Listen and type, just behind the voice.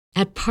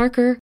At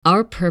Parker,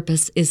 our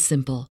purpose is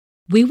simple.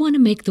 We want to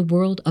make the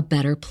world a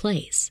better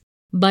place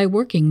by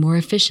working more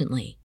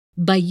efficiently,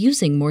 by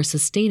using more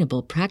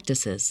sustainable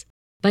practices,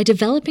 by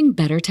developing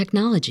better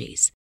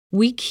technologies.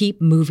 We keep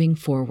moving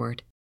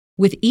forward.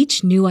 With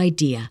each new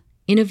idea,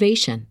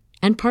 innovation,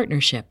 and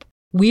partnership,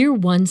 we're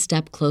one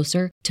step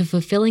closer to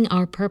fulfilling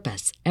our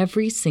purpose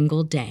every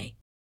single day.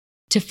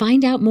 To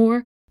find out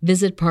more,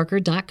 visit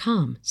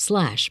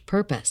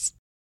parker.com/purpose.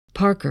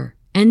 Parker,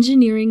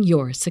 engineering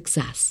your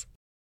success.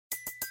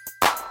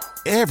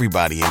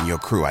 Everybody in your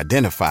crew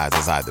identifies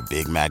as either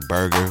Big Mac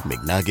Burger,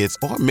 McNuggets,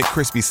 or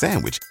McCrispy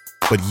Sandwich.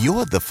 But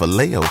you're the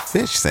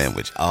Filet-O-Fish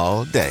Sandwich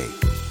all day.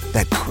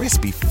 That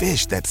crispy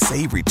fish, that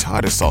savory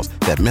tartar sauce,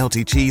 that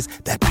melty cheese,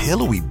 that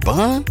pillowy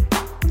bun.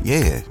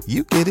 Yeah,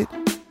 you get it.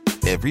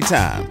 Every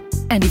time.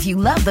 And if you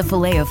love the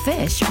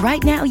Filet-O-Fish,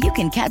 right now you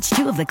can catch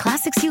two of the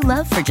classics you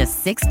love for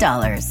just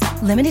 $6.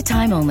 Limited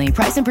time only.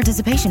 Price and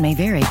participation may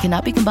vary.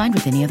 Cannot be combined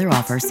with any other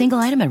offer. Single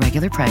item at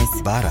regular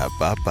price.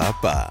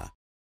 Ba-da-ba-ba-ba.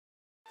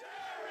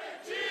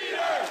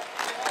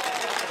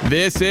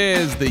 This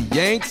is the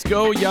Yanks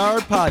Go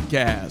Yard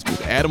podcast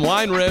with Adam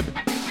Weinrib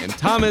and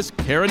Thomas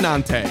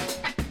Carinante.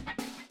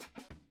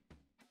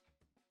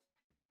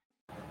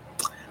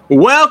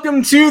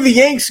 Welcome to the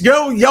Yanks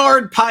Go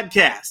Yard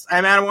podcast.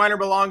 I'm Adam Weinrib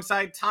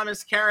alongside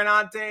Thomas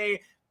Carinante.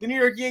 The New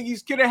York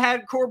Yankees could have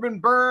had Corbin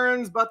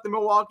Burns, but the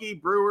Milwaukee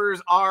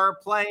Brewers are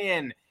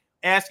playing,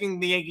 asking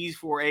the Yankees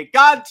for a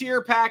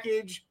God-tier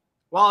package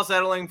while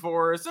settling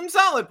for some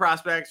solid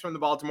prospects from the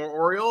Baltimore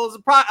Orioles,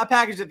 a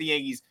package that the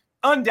Yankees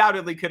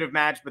undoubtedly could have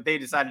matched, but they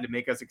decided to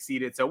make us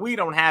exceed it, so we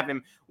don't have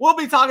him. We'll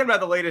be talking about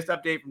the latest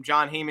update from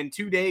John Heyman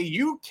today,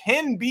 you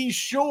can be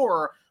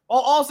sure, while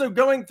also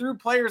going through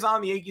players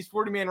on the Yankees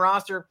 40-man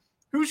roster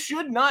who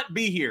should not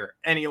be here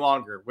any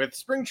longer. With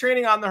spring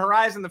training on the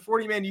horizon, the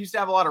 40-man used to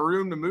have a lot of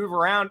room to move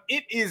around.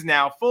 It is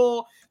now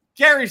full.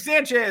 Gary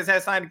Sanchez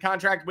has signed a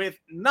contract with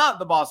not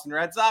the Boston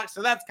Red Sox,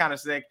 so that's kind of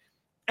sick.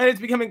 And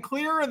it's becoming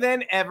clearer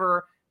than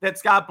ever that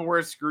Scott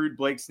Boras screwed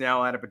Blake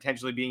Snell out of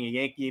potentially being a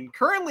Yankee and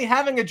currently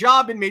having a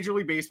job in Major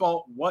League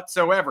Baseball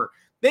whatsoever.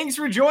 Thanks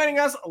for joining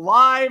us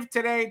live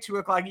today, 2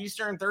 o'clock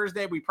Eastern,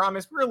 Thursday. We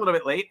promised we're a little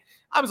bit late.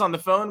 I was on the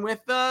phone with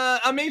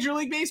a Major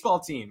League Baseball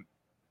team.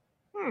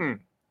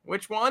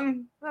 Which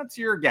one? That's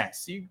your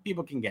guess. You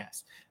people can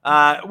guess.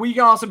 We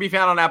can also be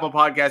found on Apple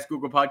Podcasts,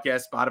 Google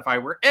Podcasts,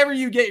 Spotify, wherever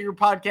you get your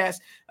podcasts.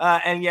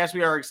 And yes,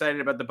 we are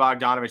excited about the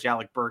Bogdanovich,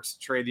 Alec Burks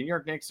trade. The New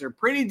York Knicks are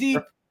pretty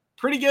deep.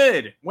 Pretty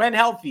good when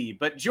healthy.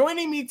 But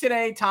joining me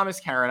today, Thomas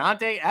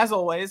Carinante, as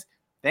always,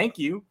 thank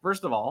you.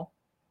 First of all,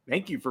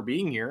 thank you for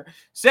being here.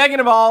 Second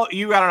of all,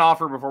 you got an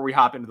offer before we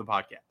hop into the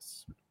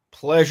podcast.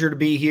 Pleasure to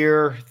be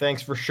here.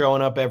 Thanks for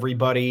showing up,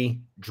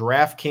 everybody.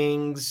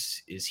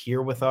 DraftKings is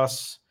here with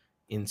us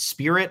in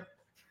spirit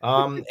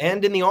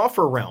and in the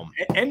offer realm.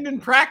 And in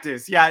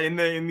practice. Yeah, in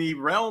the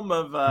realm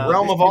of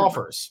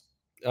offers.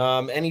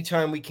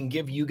 Anytime we can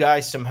give you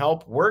guys some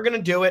help, we're going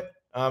to do it.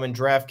 And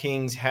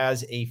DraftKings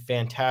has a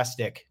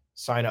fantastic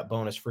sign-up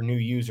bonus for new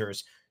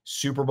users.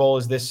 Super Bowl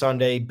is this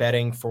Sunday,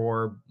 betting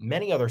for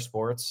many other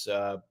sports,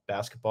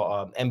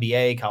 basketball,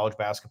 NBA, college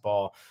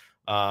basketball,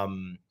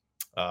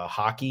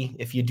 hockey.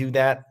 If you do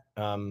that,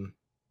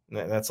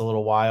 that's a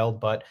little wild,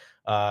 but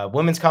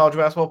women's college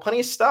basketball, plenty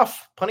of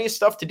stuff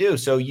to do.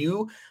 So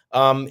you,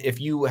 if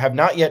you have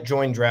not yet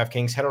joined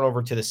DraftKings, head on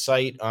over to the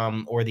site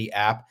or the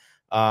app.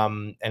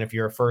 And if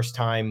you're a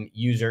first-time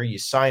user, you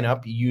sign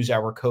up, you use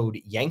our code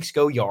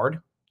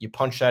YanksGoYard. You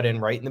punch that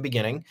in right in the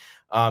beginning.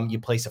 You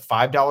place a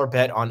 $5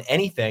 bet on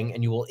anything,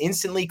 and you will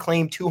instantly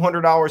claim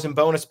 $200 in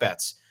bonus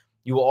bets.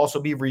 You will also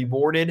be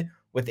rewarded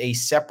with a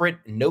separate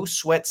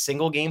no-sweat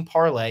single-game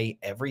parlay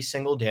every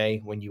single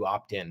day when you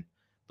opt in.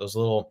 Those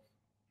little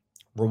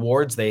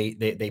rewards,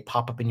 they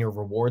pop up in your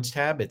rewards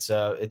tab. It's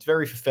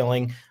very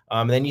fulfilling.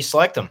 And then you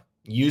select them.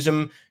 Use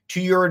them to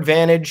your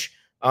advantage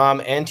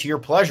and to your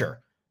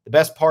pleasure. The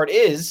best part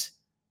is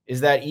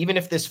that even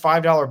if this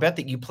 $5 bet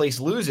that you place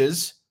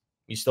loses,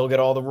 you still get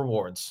all the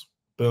rewards.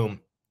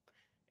 Boom.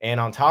 And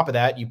on top of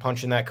that, you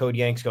punch in that code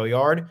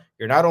YanksGoYard.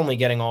 You're not only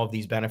getting all of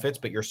these benefits,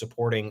 but you're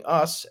supporting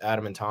us,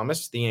 Adam and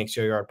Thomas, the Yanks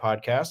Go Yard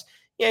podcast,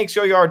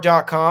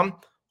 yanksgoyard.com,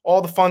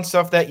 all the fun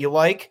stuff that you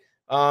like.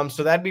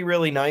 So that'd be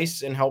really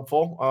nice and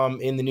helpful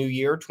in the new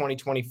year,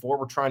 2024.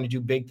 We're trying to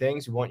do big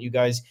things. We want you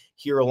guys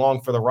here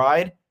along for the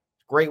ride.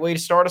 Great way to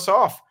start us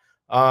off.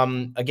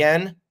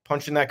 Again,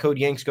 punch in that code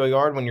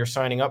YanksGoYard when you're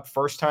signing up.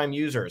 First-time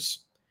users.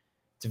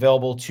 It's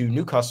available to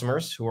new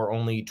customers who are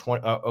only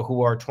 21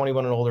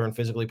 and older and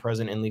physically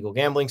present in legal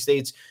gambling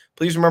states.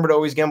 Please remember to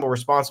always gamble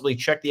responsibly.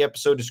 Check the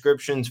episode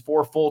descriptions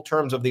for full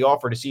terms of the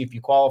offer to see if you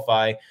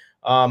qualify.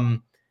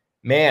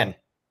 Man,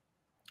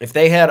 if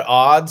they had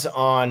odds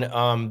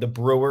on the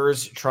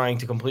Brewers trying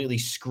to completely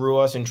screw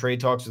us in trade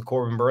talks with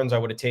Corbin Burns, I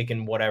would have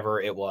taken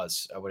whatever it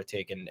was. I would have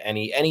taken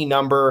any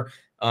number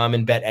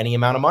and bet any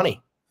amount of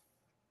money.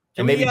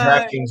 And maybe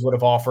DraftKings would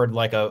have offered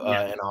like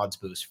an odds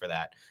boost for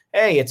that.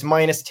 Hey, it's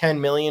minus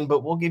 10 million,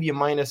 but we'll give you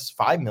minus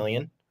 5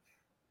 million.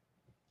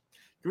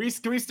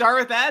 Can we start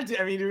with that?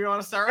 I mean, do we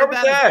want to start with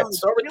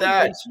Start with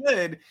that. We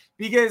should,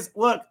 because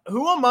look,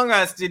 who among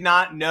us did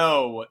not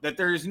know that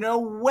there's no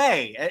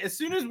way, as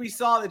soon as we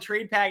saw the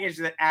trade package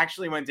that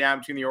actually went down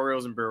between the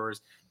Orioles and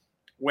Brewers,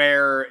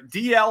 where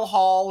DL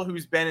Hall,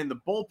 who's been in the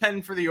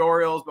bullpen for the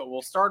Orioles but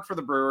will start for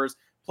the Brewers,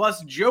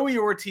 plus Joey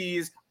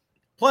Ortiz,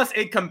 plus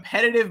a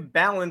competitive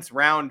balance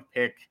round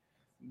pick,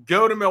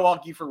 go to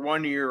Milwaukee for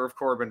 1 year of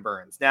Corbin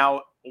Burns.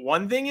 Now,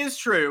 one thing is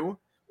true.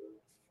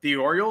 The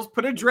Orioles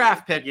put a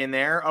draft pick in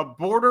there, a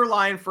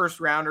borderline first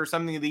rounder,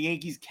 something the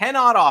Yankees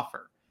cannot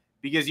offer,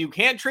 because you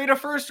can't trade a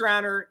first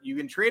rounder. You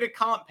can trade a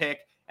comp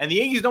pick, and the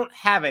Yankees don't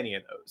have any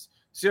of those.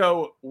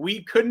 So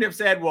we couldn't have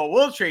said, well,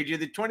 we'll trade you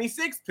the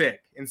 26th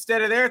pick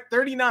instead of their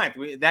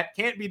 39th. That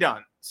can't be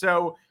done.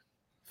 So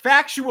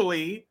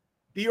factually,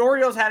 the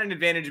Orioles had an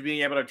advantage of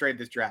being able to trade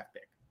this draft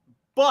pick.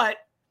 But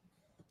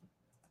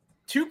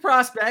two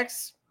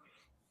prospects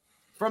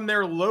from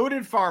their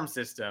loaded farm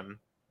system.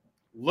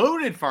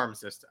 MLB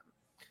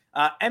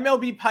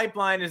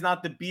Pipeline is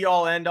not the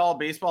be-all, end-all.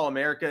 Baseball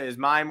America is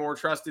my more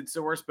trusted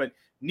source, but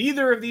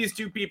neither of these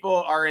two people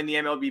are in the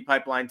MLB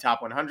Pipeline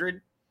top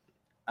 100.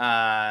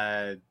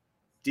 DL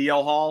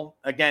Hall,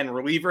 again,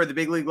 reliever at the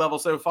big league level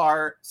so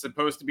far,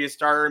 supposed to be a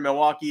starter in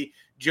Milwaukee.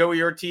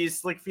 Joey Ortiz,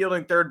 slick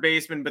fielding third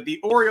baseman, but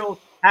the Orioles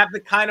have the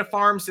kind of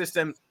farm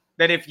system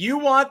that if you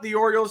want the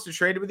Orioles to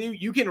trade with you,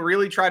 you can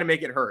really try to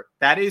make it hurt.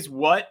 That is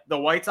what the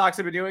White Sox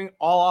have been doing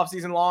all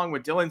offseason long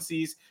with Dylan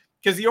Cease,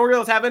 because the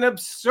Orioles have an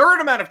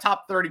absurd amount of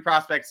top 30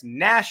 prospects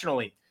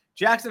nationally.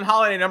 Jackson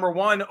Holliday, number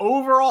 1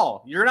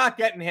 overall. You're not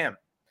getting him.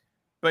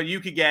 But you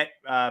could get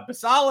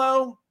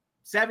Basallo,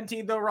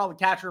 17th overall, the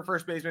catcher,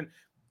 first baseman.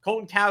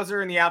 Colton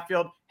Cowser in the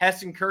outfield.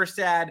 Heston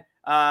Kjerstad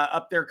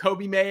up there.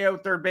 Kobe Mayo,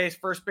 third base,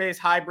 first base,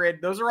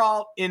 hybrid. Those are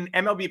all in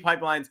MLB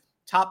Pipeline's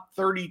top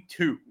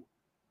 32.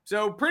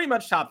 So pretty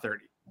much top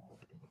 30.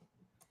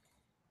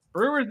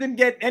 Brewers didn't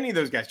get any of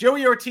those guys.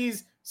 Joey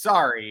Ortiz,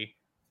 sorry,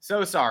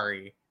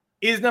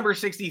 is number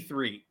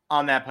 63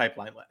 on that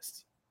pipeline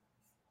list.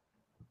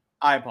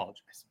 I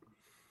apologize,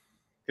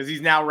 because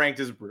he's now ranked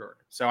as a Brewer.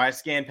 So I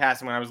scanned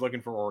past him when I was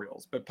looking for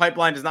Orioles. But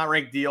Pipeline does not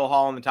rank DL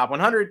Hall in the top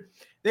 100.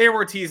 They have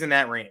Ortiz in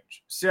that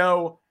range.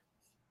 So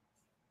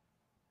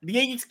the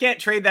Yankees can't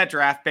trade that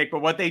draft pick,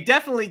 but what they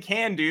definitely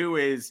can do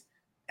is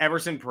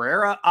Everson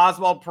Pereira,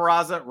 Oswald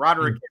Peraza,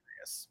 Roderick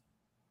Arias,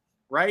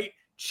 right?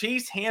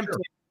 Chase Hampton,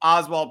 sure.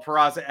 Oswald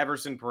Peraza,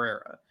 Everson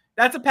Pereira.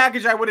 That's a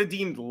package I would have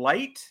deemed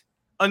light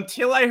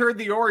until I heard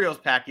the Orioles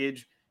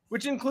package,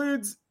 which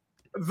includes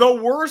the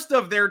worst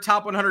of their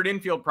top 100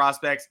 infield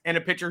prospects and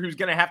a pitcher who's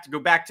going to have to go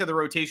back to the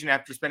rotation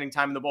after spending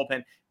time in the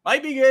bullpen.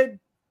 Might be good,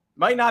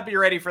 might not be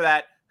ready for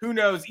that. Who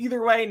knows?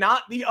 Either way,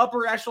 not the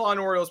upper echelon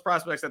Orioles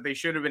prospects that they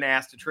should have been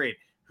asked to trade.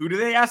 Who do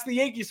they ask the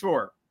Yankees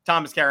for?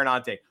 Thomas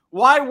Carinante.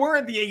 Why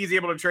weren't the Yankees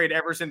able to trade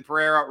Everson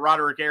Pereira,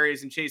 Roderick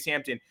Arias, and Chase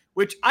Hampton?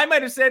 Which I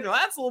might have said, well,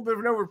 that's a little bit of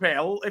an overpay.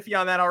 A little iffy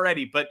on that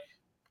already, but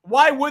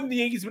why wouldn't the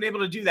Yankees have been able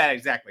to do that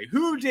exactly?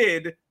 Who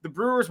did the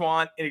Brewers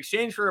want in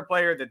exchange for a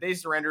player that they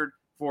surrendered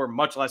for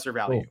much lesser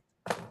value?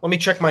 Let me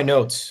check my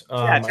notes.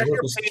 I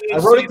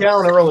wrote it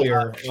down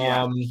earlier.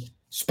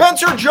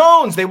 Spencer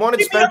Jones. They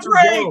wanted Spencer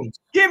Jones.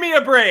 Give me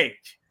a break.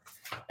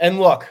 And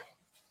look,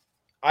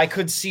 I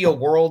could see a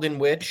world in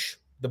which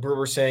the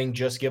Brewers saying,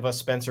 just give us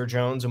Spencer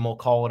Jones and we'll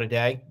call it a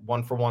day.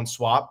 1-for-1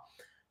 swap.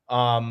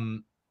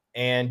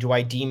 And do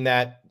I deem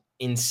that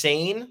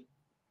insane?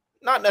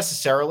 Not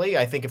necessarily.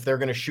 I think if they're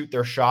going to shoot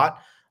their shot,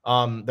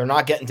 they're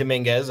not getting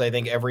Dominguez. I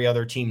think every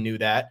other team knew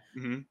that.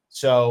 Mm-hmm.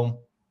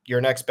 So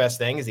your next best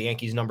thing is the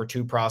Yankees' number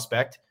 2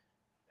 prospect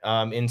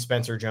in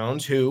Spencer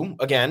Jones, who,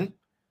 again,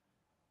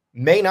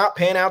 may not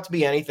pan out to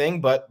be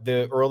anything, but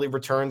the early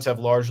returns have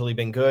largely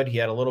been good. He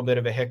had a little bit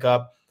of a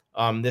hiccup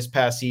this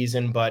past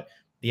season, but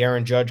the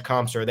Aaron Judge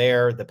comps are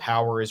there. The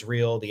power is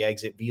real. The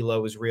exit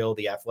velo is real.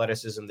 The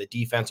athleticism, the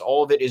defense,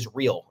 all of it is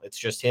real. It's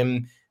just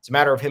him. It's a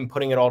matter of him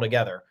putting it all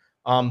together.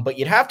 But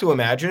you'd have to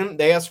imagine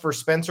they asked for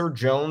Spencer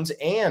Jones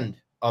and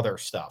other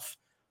stuff.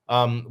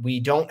 We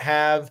don't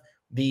have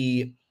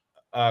the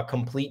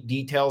complete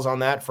details on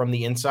that from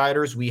the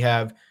insiders. We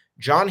have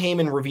John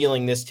Heyman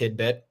revealing this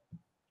tidbit,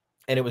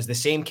 and it was the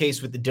same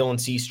case with the Dylan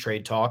Cease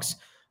trade talks.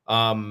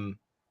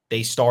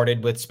 They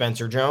started with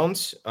Spencer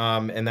Jones,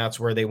 and that's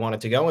where they wanted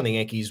to go, and the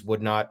Yankees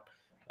would not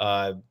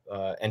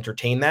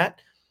entertain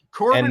that.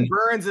 Corbin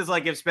Burns is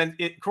like if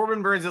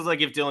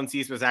Dylan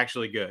Cease was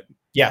actually good.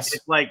 Yes.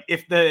 It's like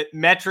if the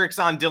metrics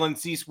on Dylan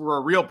Cease were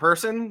a real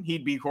person,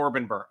 he'd be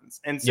Corbin Burns.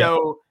 And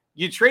so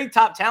you trade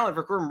top talent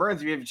for Corbin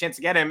Burns if you have a chance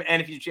to get him,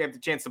 and if you have the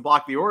chance to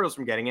block the Orioles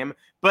from getting him,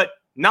 but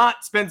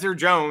not Spencer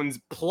Jones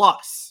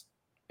plus.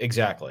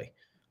 Exactly.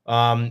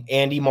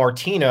 Andy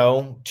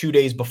Martino, 2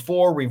 days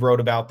before we wrote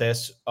about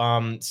this,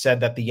 said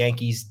that the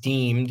Yankees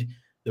deemed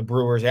the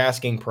Brewers'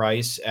 asking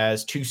price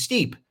as too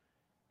steep.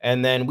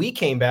 And then we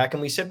came back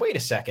and we said, wait a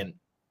second,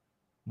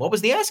 what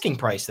was the asking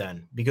price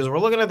then? Because we're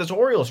looking at this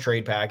Orioles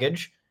trade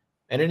package,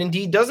 and it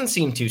indeed doesn't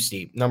seem too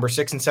steep. Number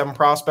 6 and 7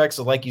 prospects.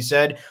 So like you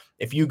said,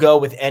 if you go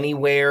with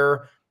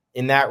anywhere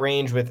in that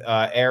range with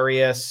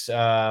Arias,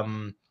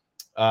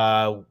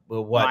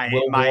 Will Warren?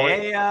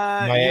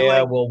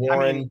 Maia, Will Warren?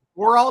 I mean,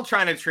 we're all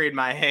trying to trade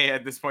Maia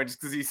at this point just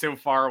because he's so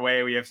far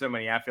away. We have so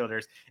many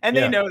outfielders, and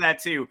they know that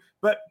too.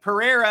 But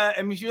Pereira,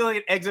 I mean, if you look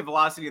at exit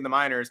velocity in the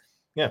minors,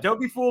 don't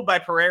be fooled by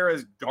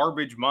Pereira's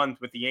garbage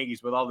month with the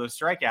Yankees with all those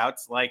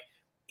strikeouts. Like,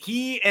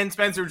 he and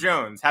Spencer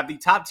Jones have the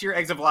top tier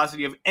exit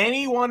velocity of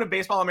any one of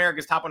Baseball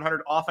America's top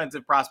 100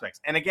 offensive prospects.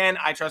 And again,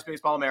 I trust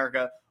Baseball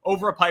America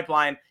over a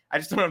pipeline. I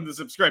just don't have the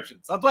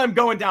subscriptions. That's why I'm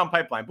going down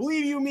pipeline.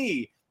 Believe you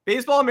me,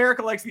 Baseball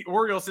America likes the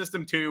Orioles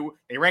system too.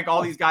 They rank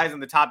all these guys in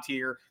the top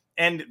tier,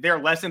 and they're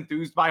less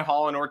enthused by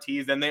Hall and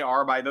Ortiz than they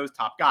are by those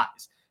top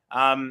guys.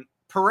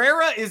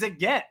 Pereira is a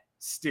get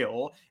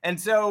still.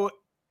 And so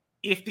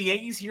if the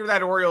Yankees hear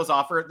that Orioles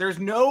offer, there's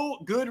no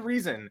good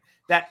reason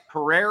that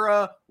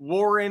Pereira,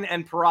 Warren,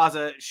 and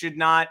Peraza should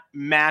not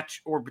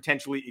match or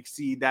potentially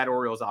exceed that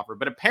Orioles offer.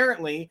 But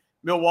apparently,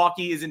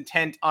 Milwaukee is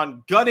intent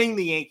on gutting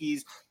the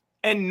Yankees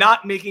and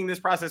not making this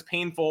process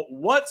painful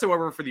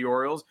whatsoever for the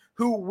Orioles,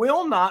 who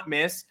will not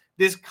miss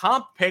this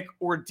comp pick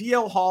or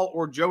DL Hall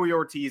or Joey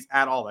Ortiz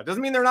at all. That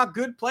doesn't mean they're not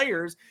good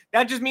players.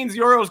 That just means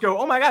the Orioles go,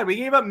 oh my God, we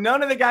gave up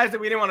none of the guys that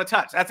we didn't want to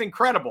touch. That's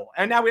incredible.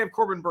 And now we have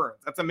Corbin Burns.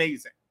 That's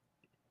amazing.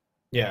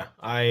 Yeah,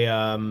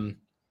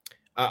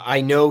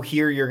 I know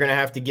here you're going to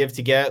have to give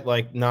to get,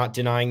 like, not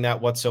denying that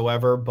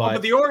whatsoever.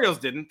 But the Orioles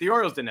didn't. The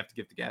Orioles didn't have to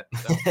give to get.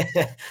 So.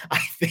 I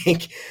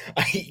think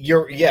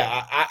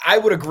I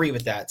would agree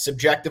with that.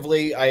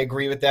 Subjectively, I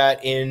agree with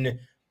that. In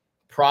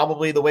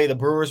probably the way the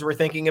Brewers were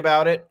thinking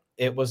about it,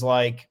 it was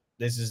like,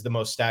 this is the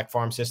most stacked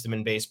farm system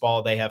in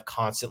baseball. They have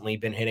constantly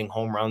been hitting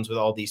home runs with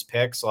all these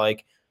picks.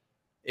 Like,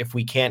 if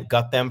we can't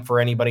gut them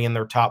for anybody in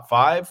their top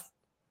five,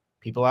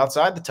 people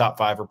outside the top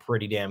five are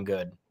pretty damn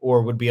good,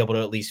 or would be able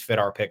to at least fit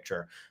our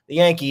picture. The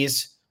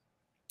Yankees,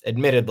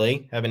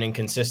 admittedly, have an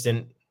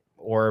inconsistent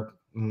or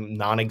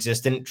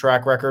non-existent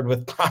track record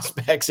with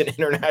prospects and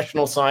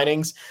international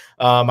signings.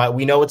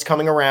 We know it's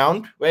coming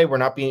around. We're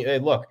not being.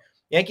 Look,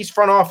 Yankees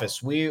front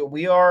office.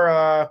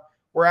 We're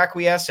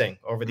acquiescing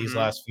over these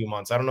last few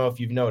months. I don't know if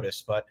you've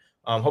noticed, but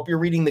hope you're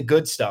reading the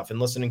good stuff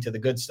and listening to the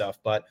good stuff.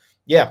 But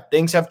yeah,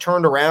 things have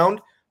turned around.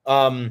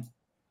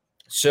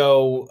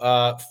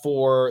 So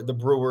for the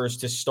Brewers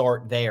to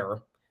start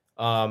there,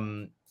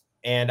 and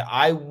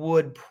I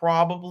would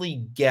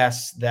probably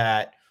guess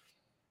that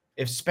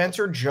if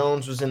Spencer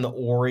Jones was in the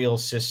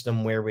Orioles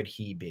system, where would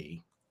he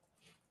be?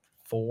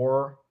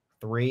 4,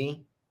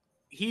 3?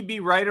 He'd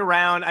be right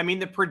around. I mean,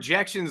 the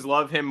projections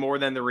love him more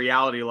than the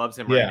reality loves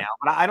him right now.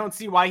 But I don't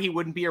see why he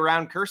wouldn't be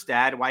around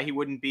Kjerstad, why he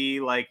wouldn't be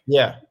like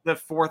the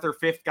 4th or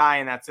 5th guy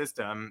in that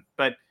system.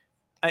 But,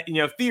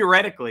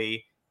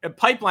 theoretically,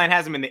 Pipeline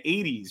has him in the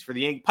 80s for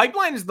the Yankees.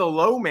 Pipeline is the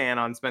low man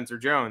on Spencer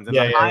Jones and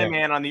the high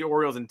man on the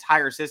Orioles'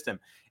 entire system.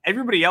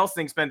 Everybody else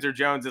thinks Spencer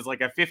Jones is like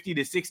a 50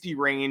 to 60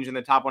 range in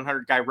the top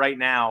 100 guy right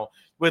now,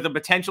 with a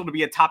potential to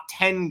be a top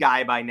 10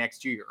 guy by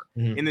next year,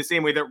 in the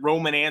same way that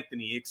Roman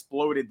Anthony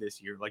exploded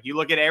this year. Like, you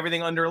look at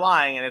everything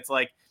underlying and it's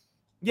like,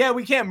 yeah,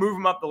 we can't move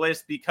him up the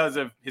list because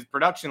of his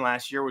production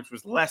last year, which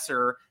was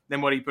lesser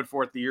than what he put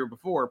forth the year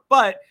before.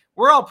 But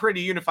we're all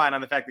pretty unified on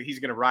the fact that he's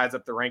going to rise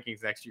up the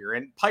rankings next year.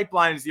 And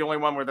Pipeline is the only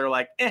one where they're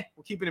like,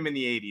 we're keeping him in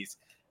the 80s.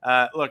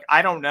 Look,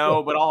 I don't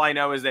know, but all I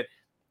know is that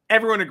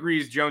everyone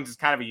agrees Jones is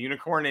kind of a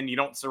unicorn, and you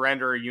don't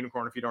surrender a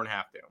unicorn if you don't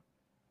have to.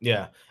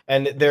 Yeah.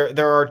 And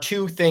there are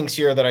two things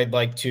here that I'd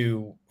like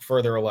to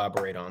further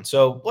elaborate on.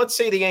 So let's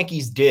say the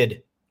Yankees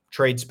did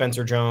trade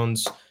Spencer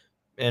Jones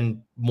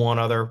and one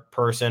other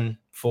person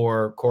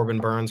for Corbin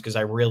Burns, because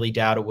I really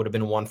doubt it would have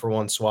been a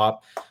 1-for-1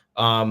 swap.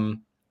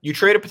 You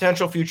trade a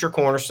potential future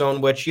cornerstone,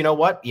 which, you know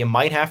what, you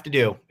might have to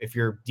do if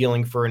you're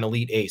dealing for an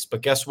elite ace.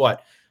 But guess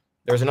what?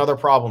 There's another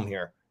problem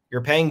here.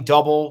 You're paying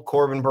double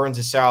Corbin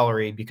Burns'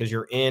 salary because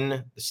you're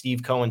in the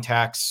Steve Cohen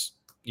tax.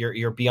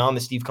 You're beyond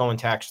the Steve Cohen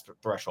tax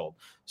threshold.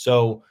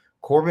 So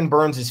Corbin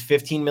Burns'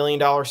 $15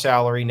 million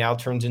salary now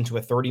turns into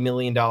a $30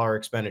 million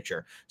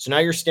expenditure. So now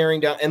you're staring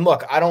down. And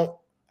look,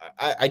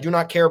 I do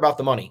not care about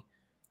the money.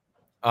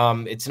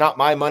 It's not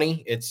my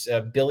money. It's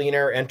a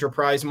billionaire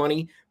enterprise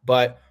money.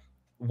 But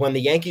when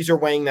the Yankees are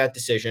weighing that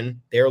decision,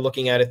 they're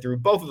looking at it through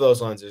both of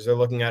those lenses. They're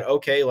looking at,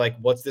 okay, like,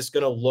 what's this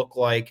going to look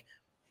like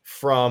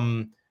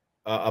from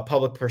a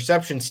public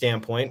perception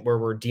standpoint, where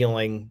we're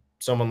dealing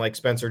someone like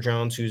Spencer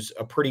Jones, who's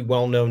a pretty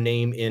well-known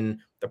name in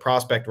the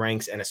prospect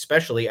ranks, and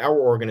especially our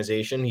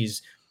organization.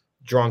 He's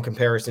drawn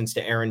comparisons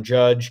to Aaron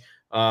Judge.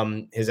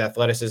 His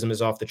athleticism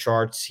is off the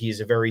charts. He's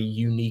a very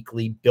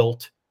uniquely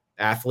built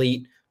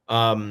athlete.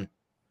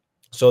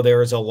 So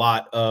there is a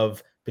lot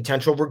of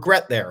potential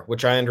regret there,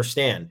 which I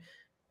understand.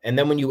 And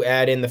then when you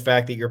add in the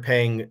fact that you're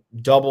paying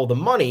double the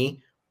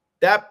money,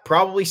 that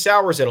probably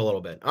sours it a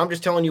little bit. I'm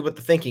just telling you what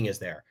the thinking is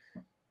there.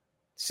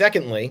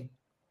 Secondly,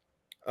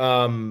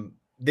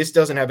 this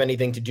doesn't have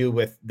anything to do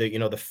with the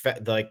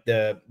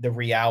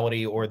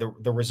reality or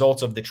the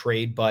results of the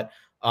trade, but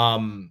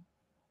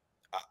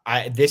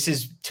this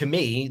is, to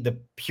me, the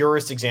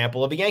purest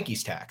example of a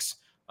Yankees tax.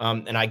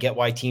 And I get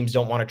why teams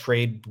don't want to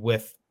trade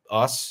with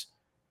us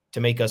to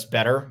make us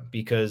better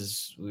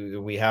because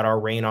we had our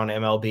reign on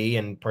MLB,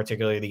 and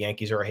particularly the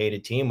Yankees are a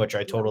hated team, which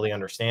I totally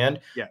understand.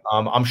 Yeah.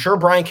 I'm sure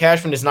Brian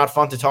Cashman is not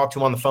fun to talk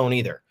to on the phone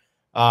either.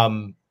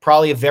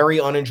 Probably a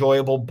very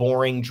unenjoyable,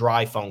 boring,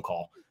 dry phone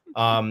call.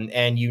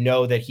 And you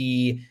know that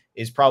he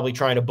is probably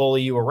trying to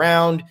bully you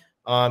around,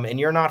 and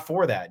you're not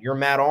for that. You're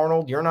Matt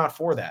Arnold. You're not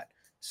for that.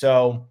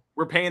 So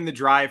we're paying the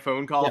dry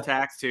phone call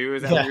tax too.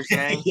 Is that what you're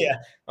saying? Yeah.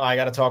 Oh, I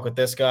got to talk with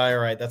this guy. All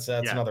right. That's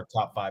another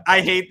top 5. I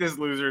hate this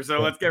loser.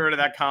 So let's get rid of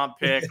that comp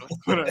pick.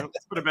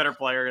 Let's put a better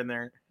player in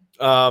there.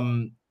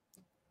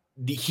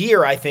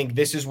 Here, I think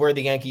this is where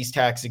the Yankees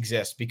tax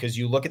exists, because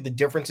you look at the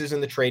differences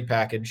in the trade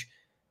package.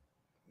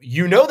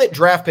 You know that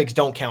draft picks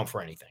don't count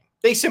for anything.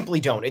 They simply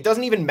don't. It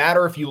doesn't even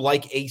matter if you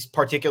like a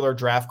particular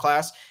draft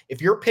class.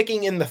 If you're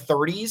picking in the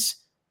 30s,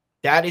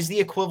 that is the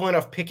equivalent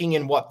of picking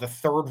in the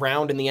third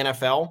round in the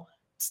NFL.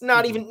 It's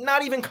not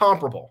even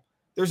comparable.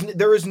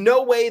 There is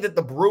no way that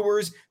the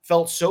Brewers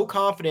felt so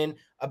confident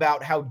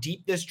about how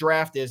deep this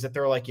draft is that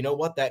they're like, you know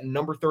what, that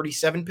number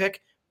 37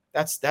 pick,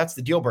 that's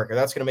the deal breaker.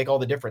 That's going to make all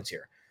the difference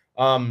here.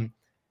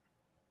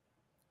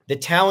 The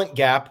talent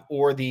gap,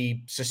 or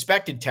the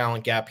suspected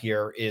talent gap,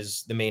 here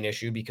is the main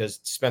issue, because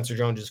Spencer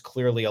Jones is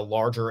clearly a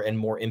larger and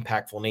more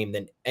impactful name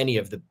than any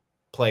of the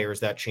players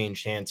that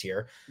changed hands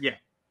here. Yeah.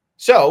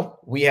 So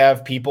we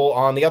have people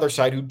on the other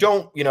side who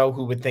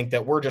who would think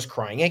that we're just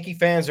crying. Yankee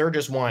fans are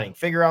just whining.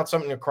 Figure out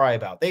something to cry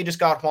about. They just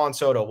got Juan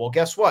Soto. Well,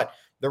 guess what?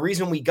 The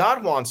reason we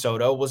got Juan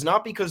Soto was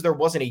not because there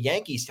wasn't a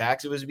Yankees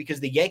tax. It was because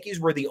the Yankees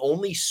were the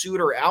only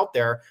suitor out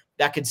there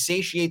that could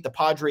satiate the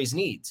Padres'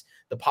 needs.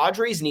 The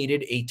Padres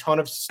needed a ton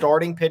of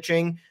starting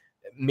pitching,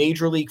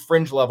 major league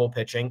fringe level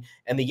pitching,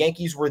 and the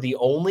Yankees were the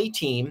only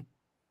team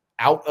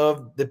out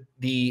of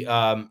the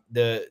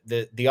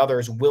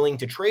others willing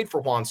to trade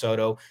for Juan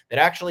Soto that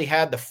actually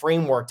had the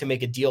framework to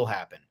make a deal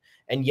happen.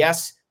 And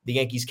yes, the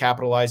Yankees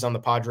capitalized on the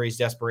Padres'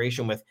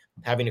 desperation with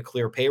having to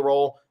clear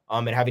payroll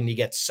and having to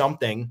get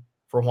something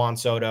for Juan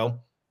Soto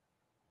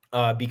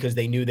because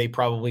they knew they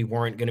probably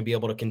weren't going to be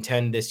able to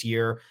contend this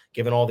year,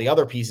 given all the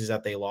other pieces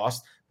that they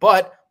lost.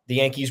 But the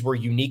Yankees were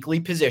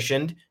uniquely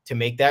positioned to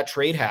make that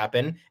trade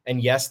happen.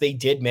 And yes, they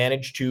did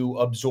manage to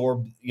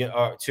absorb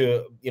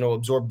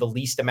the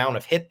least amount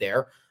of hit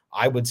there.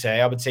 I would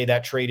say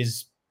that trade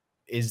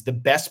is the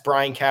best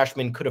Brian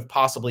Cashman could have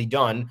possibly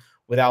done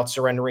without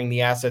surrendering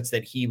the assets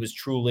that he was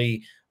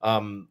truly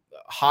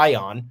high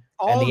on.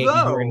 And the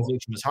Yankees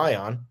organization was high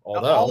on.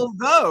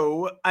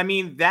 Although, I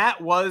mean,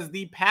 that was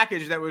the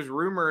package that was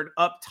rumored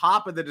up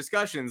top of the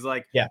discussions.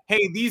 Like,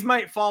 hey, these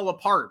might fall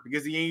apart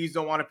because the Yankees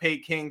don't want to pay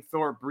King,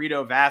 Thorpe,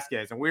 Brito,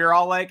 Vasquez. And we were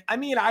all like, I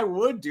mean, I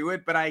would do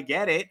it, but I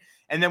get it.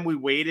 And then we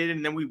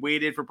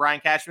waited for Brian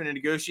Cashman to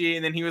negotiate.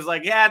 And then he was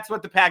like, yeah, it's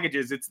what the package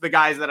is. It's the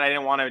guys that I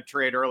didn't want to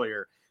trade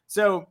earlier.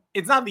 So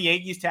it's not the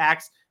Yankees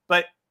tax,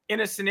 but in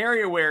a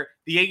scenario where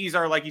the Yankees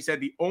are, like you said,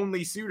 the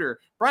only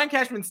suitor, Brian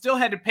Cashman still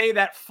had to pay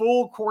that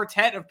full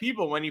quartet of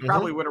people when he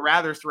probably would have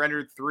rather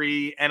surrendered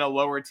 3 and a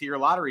lower tier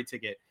lottery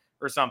ticket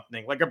or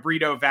something, like a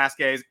Brito,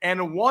 Vasquez,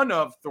 and one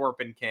of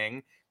Thorpe and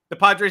King. The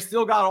Padres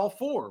still got all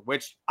 4,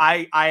 which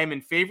I am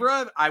in favor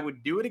of. I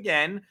would do it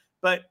again,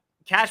 but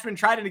Cashman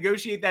tried to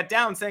negotiate that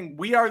down, saying,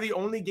 we are the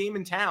only game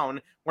in town.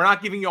 We're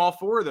not giving you all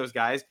 4 of those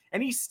guys.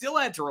 And he still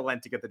had to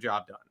relent to get the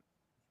job done.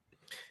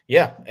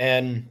 Yeah,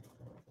 and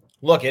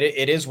look,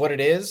 it is what it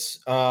is.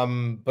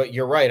 But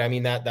you're right. I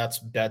mean,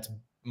 that's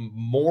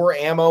more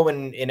ammo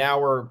in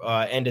our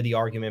end of the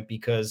argument,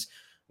 because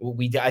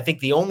I think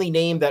the only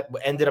name that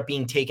ended up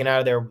being taken out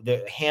of there,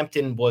 the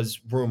Hampton was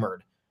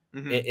rumored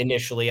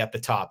initially at the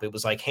top. It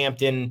was like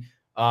Hampton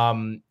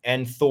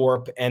and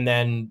Thorpe, and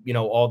then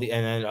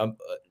the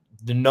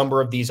number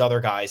of these other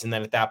guys, and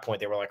then at that point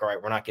they were like, all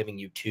right, we're not giving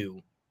you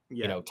 2.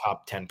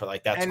 Top 10, but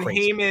like that's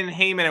crazy.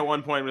 Heyman at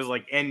one point was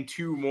like, and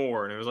 2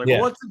 more, and it was like,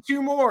 well, what's the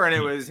 2 more? And it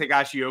was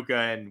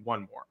Higashioka and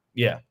 1 more.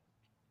 Yeah.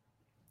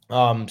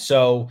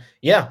 So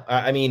yeah,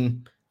 I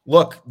mean,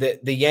 look, the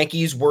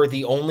Yankees were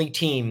the only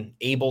team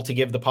able to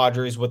give the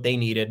Padres what they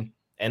needed,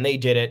 and they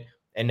did it.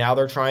 And now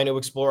they're trying to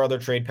explore other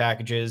trade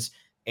packages,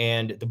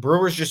 and the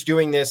Brewers just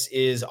doing this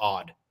is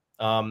odd.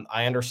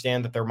 I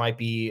understand that there might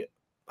be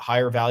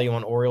higher value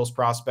on Orioles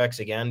prospects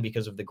again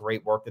because of the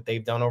great work that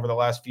they've done over the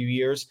last few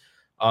years.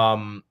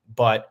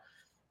 But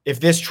if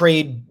this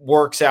trade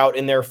works out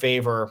in their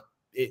favor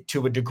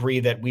to a degree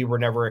that we were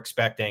never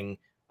expecting,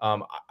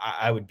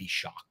 I would be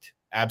shocked.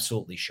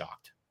 Absolutely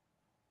shocked.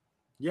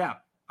 Yeah.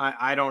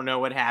 I don't know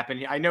what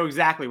happened. I know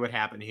exactly what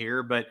happened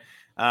here, but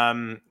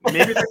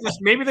maybe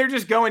they're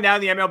just going down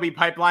the MLB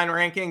pipeline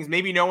rankings.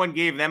 Maybe no one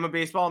gave them a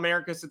Baseball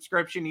America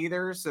subscription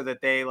either, so that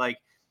they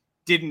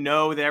didn't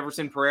know that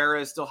Everson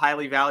Pereira is still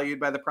highly valued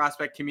by the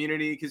prospect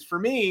community. Because for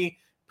me,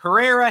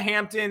 Pereira,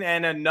 Hampton,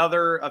 and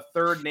a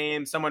third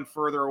name, someone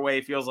further away,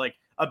 feels like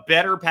a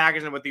better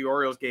package than what the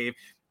Orioles gave.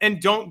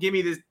 And don't give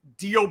me this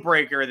deal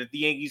breaker that the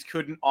Yankees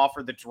couldn't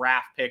offer the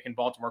draft pick and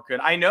Baltimore could.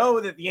 I know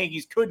that the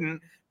Yankees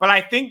couldn't, but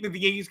I think that the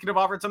Yankees could have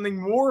offered something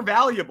more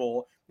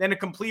valuable than a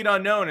complete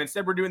unknown.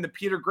 Instead, we're doing the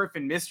Peter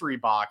Griffin mystery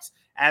box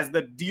as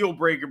the deal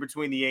breaker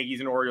between the Yankees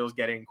and Orioles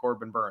getting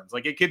Corbin Burnes.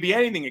 Like, it could be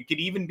anything. It could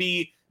even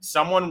be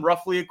someone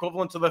roughly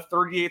equivalent to the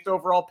 38th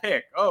overall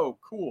pick. Oh,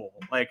 cool.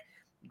 Like,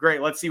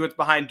 great. Let's see what's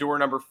behind door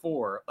number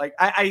 4. Like,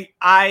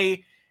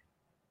 I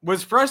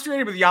was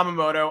frustrated with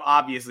Yamamoto,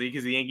 obviously,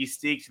 because the Yankees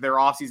staked their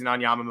offseason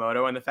on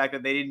Yamamoto, and the fact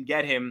that they didn't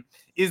get him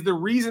is the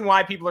reason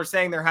why people are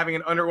saying they're having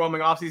an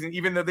underwhelming offseason,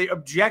 even though they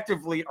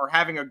objectively are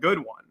having a good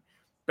one.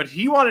 But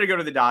he wanted to go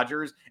to the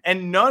Dodgers,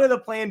 and none of the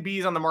plan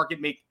Bs on the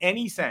market make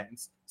any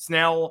sense.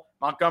 Snell,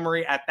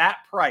 Montgomery at that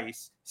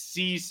price,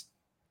 Cease,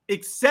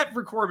 except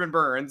for Corbin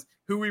Burnes,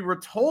 who we were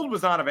told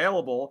was not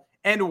available,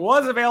 and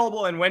was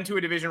available and went to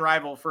a division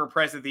rival for a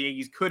price that the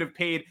Yankees could have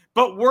paid,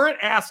 but weren't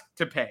asked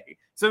to pay.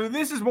 So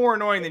this is more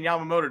annoying than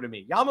Yamamoto to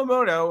me.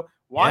 Yamamoto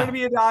wanted to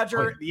be a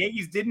Dodger. The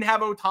Yankees didn't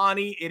have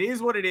Ohtani. It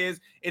is what it is.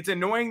 It's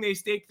annoying they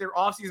staked their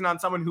offseason on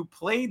someone who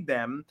played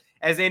them,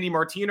 as Andy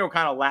Martino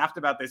kind of laughed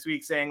about this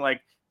week, saying,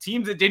 like,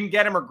 teams that didn't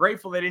get him are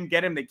grateful they didn't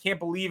get him. They can't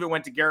believe it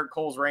went to Garrett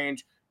Cole's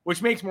range,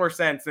 which makes more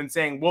sense than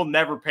saying we'll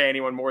never pay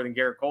anyone more than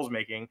Garrett Cole's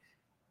making.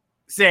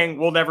 Saying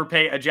we'll never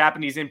pay a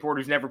Japanese import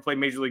who's never played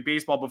Major League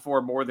Baseball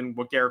before more than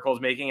what Garrett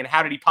Cole's making. And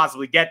how did he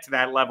possibly get to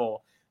that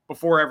level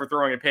before ever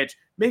throwing a pitch?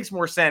 Makes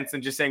more sense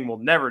than just saying we'll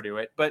never do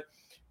it. But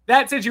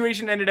that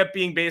situation ended up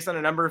being based on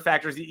a number of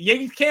factors. The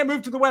Yankees can't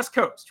move to the West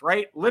Coast,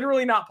 right?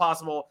 Literally not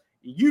possible.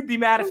 You'd be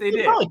mad if they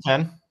did. Probably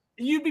can.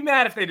 You'd be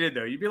mad if they did,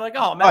 though. You'd be like,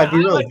 oh, man,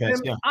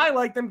 I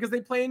like them because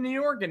they play in New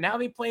York, and now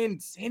they play in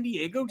San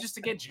Diego just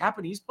to get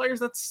Japanese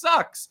players. That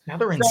sucks. Now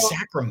they're in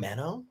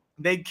Sacramento.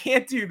 They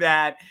can't do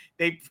that.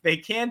 They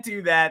can't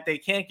do that. They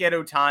can't get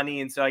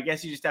Ohtani, and so I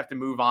guess you just have to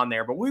move on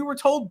there. But we were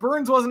told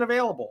Burnes wasn't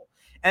available.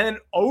 And then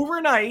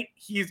overnight,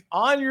 he's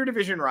on your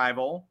division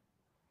rival,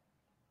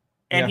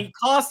 and he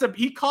cost a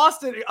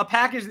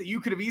package that you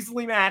could have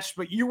easily matched,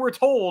 but you were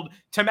told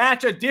to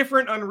match a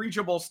different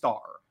unreachable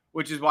star,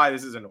 which is why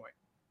this is annoying.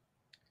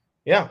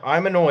 Yeah,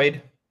 I'm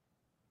annoyed.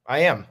 I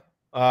am.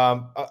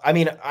 I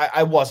mean,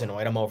 I was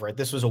annoyed. I'm over it.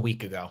 This was a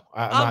week ago.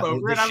 I'm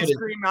over it.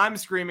 I'm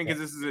screaming because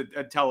this is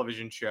a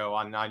television show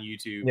on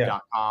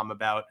YouTube.com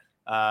about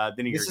the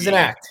New York Yankees. This is an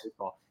act.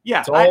 Baseball.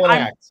 Yeah, it's all an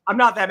act. I'm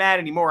not that mad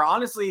anymore.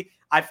 Honestly,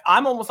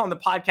 I'm almost on the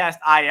podcast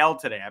IL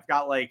today. I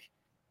got like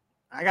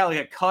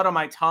a cut on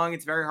my tongue.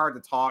 It's very hard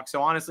to talk.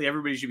 So honestly,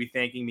 everybody should be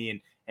thanking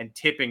me and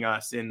tipping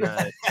us in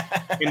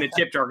the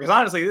tip jar, because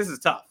honestly, this is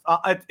tough.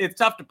 It's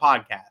tough to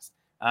podcast.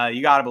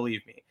 You got to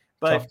believe me.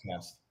 But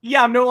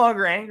yeah, I'm no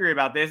longer angry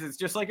about this. It's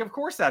just like, of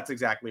course, that's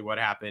exactly what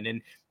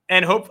happened.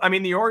 And hope. I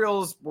mean, the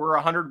Orioles were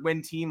a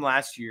 100-win team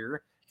last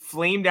year.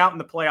 Flamed out in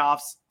the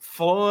playoffs.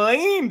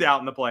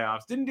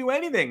 Didn't do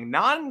anything.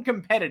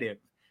 Non-competitive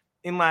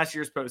in last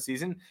year's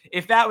postseason.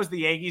 If that was the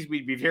Yankees,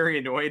 we'd be very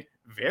annoyed.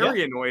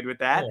 Annoyed with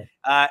that.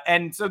 Yeah.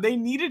 And so they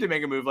needed to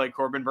make a move like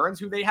Corbin Burnes,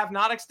 who they have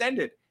not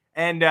extended.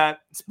 And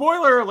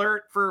spoiler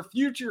alert for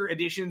future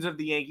editions of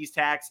the Yankees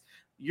Tax,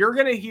 you're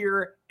going to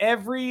hear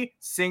every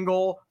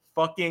single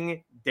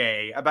fucking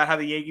day about how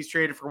the Yankees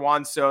traded for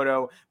Juan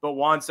Soto, but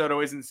Juan Soto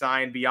isn't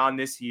signed beyond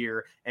this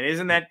year. And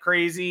isn't that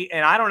crazy?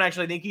 And I don't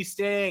actually think he's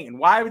staying. And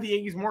why would the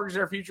Yankees mortgage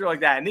their future like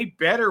that? And they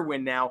better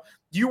win now.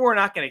 You are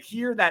not going to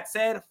hear that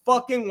said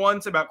fucking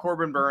once about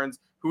Corbin Burnes,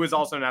 who is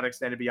also not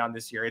extended beyond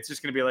this year. It's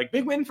just going to be like,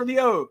 big win for the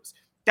O's.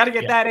 Got to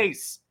get that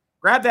ace.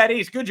 Grab that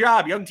ace. Good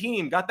job, young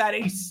team. Got that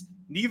ace.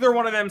 Neither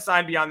one of them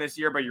signed beyond this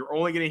year, but you're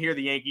only going to hear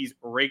the Yankees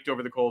raked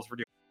over the coals for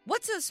doing.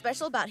 What's so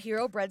special about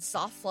Hero Bread's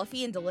soft,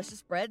 fluffy, and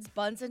delicious breads,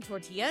 buns, and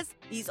tortillas?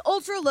 These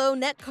ultra-low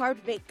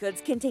net-carb baked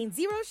goods contain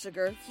zero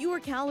sugar, fewer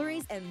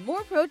calories, and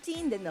more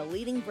protein than the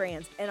leading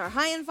brands, and are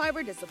high in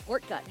fiber to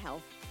support gut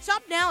health.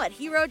 Shop now at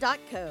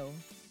hero.co.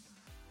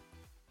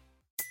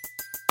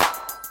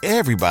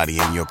 Everybody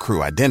in your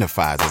crew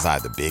identifies as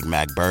either Big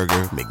Mac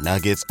Burger,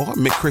 McNuggets, or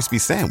McCrispy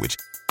Sandwich.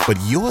 But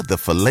you're the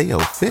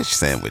Filet-O-Fish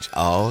Sandwich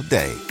all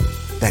day.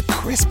 That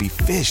crispy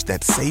fish,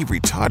 that savory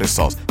tartar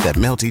sauce, that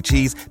melty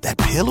cheese, that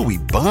pillowy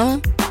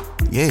bun.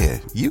 Yeah,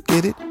 you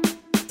get it.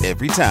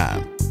 Every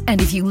time.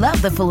 And if you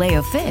love the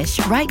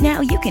Filet-O-Fish, right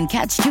now you can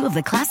catch two of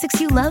the classics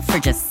you love for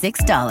just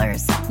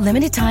 $6.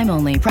 Limited time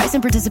only. Price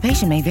and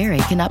participation may vary.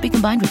 Cannot be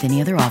combined with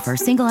any other offer.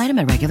 Single item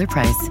at regular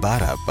price.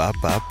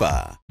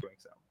 Ba-da-ba-ba-ba.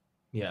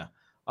 Yeah.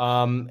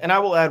 And I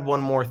will add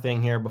one more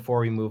thing here before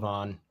we move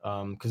on,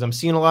 because I'm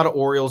seeing a lot of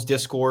Orioles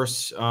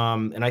discourse,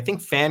 and I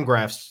think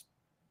Fangraphs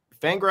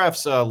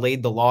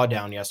laid the law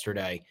down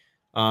yesterday,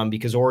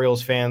 because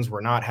Orioles fans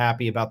were not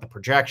happy about the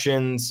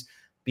projections.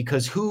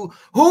 Because who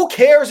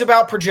cares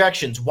about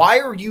projections? Why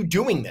are you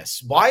doing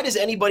this? Why does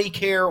anybody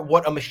care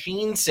what a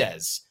machine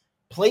says?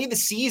 Play the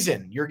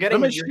season. The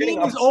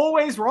machine is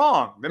always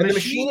wrong. The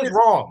machine is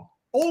wrong.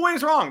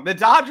 Always wrong. The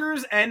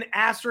Dodgers and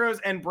Astros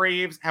and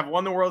Braves have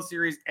won the World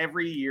Series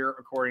every year,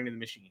 according to the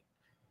machine.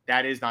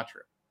 That is not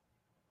true.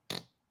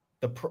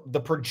 The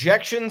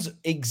projections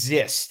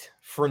exist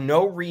for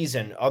no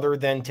reason other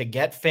than to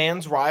get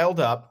fans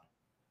riled up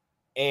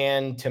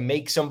and to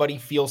make somebody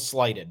feel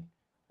slighted,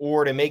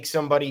 or to make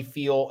somebody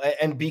feel,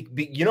 and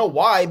you know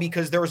why?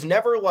 Because there was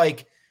never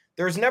like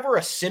there's never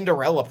a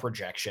Cinderella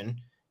projection.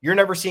 You're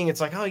never seeing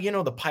it's like,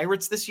 oh, the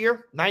Pirates this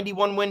year,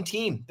 91 win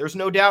team. There's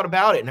no doubt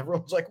about it. And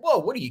everyone's like, whoa,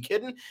 what are you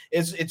kidding?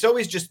 It's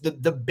always just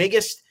the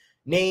biggest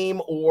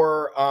name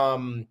or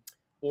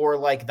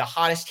like the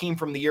hottest team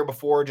from the year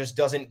before just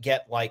doesn't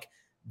get like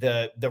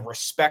the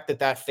respect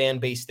that fan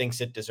base thinks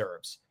it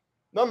deserves.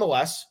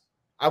 Nonetheless,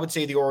 I would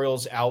say the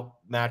Orioles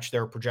outmatched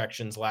their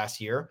projections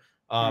last year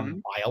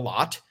by a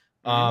lot.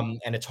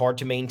 And it's hard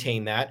to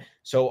maintain that.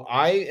 So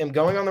I am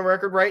going on the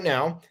record right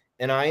now,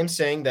 and I am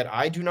saying that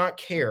I do not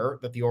care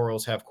that the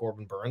Orioles have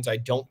Corbin Burnes. I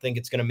don't think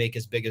it's going to make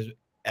as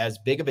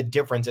big of a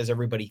difference as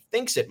everybody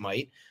thinks it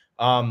might.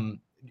 Am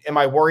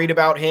I worried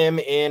about him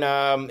in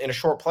a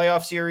short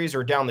playoff series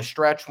or down the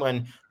stretch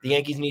when the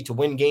Yankees need to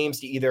win games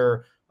to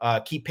either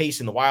keep pace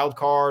in the wild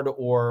card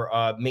or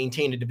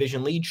maintain a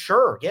division lead?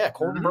 Sure. Yeah.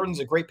 Corbin Burnes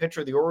is a great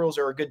pitcher. The Orioles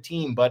are a good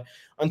team, but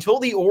until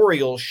the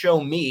Orioles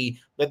show me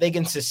that they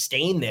can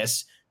sustain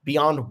this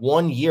beyond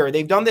 1 year,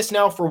 they've done this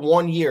now for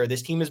 1 year.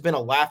 This team has been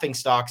a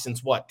laughingstock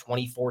since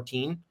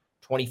 2014,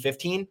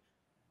 2015,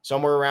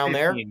 somewhere around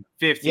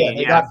 15. Yeah.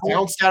 They got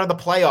bounced out of the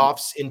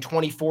playoffs in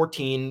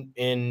 2014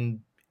 in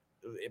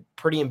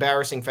pretty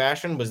embarrassing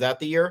fashion. Was that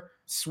the year?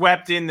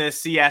 Swept in the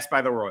CS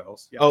by the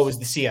Royals. Yes. Oh, it was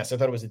the CS. I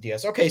thought it was the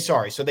DS. Okay,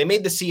 sorry. So they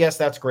made the CS.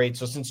 That's great.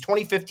 So since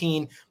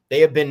 2015,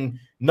 they have been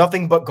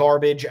nothing but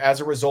garbage as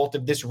a result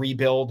of this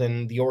rebuild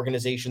and the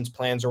organization's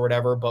plans or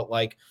whatever. But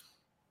like,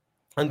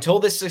 until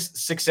this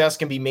success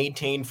can be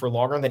maintained for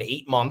longer than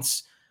 8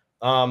 months,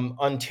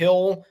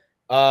 until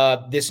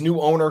this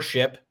new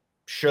ownership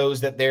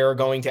shows that they're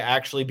going to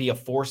actually be a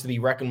force to be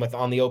reckoned with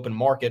on the open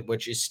market,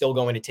 which is still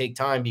going to take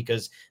time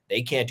because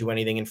they can't do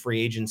anything in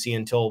free agency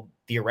until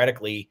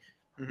theoretically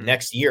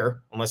next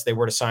year, unless they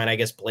were to sign, I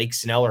guess, Blake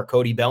Snell or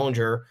Cody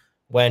Bellinger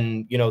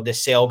when, the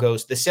sale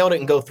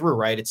didn't go through,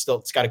 right? It's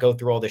got to go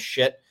through all this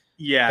shit.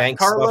 Yeah.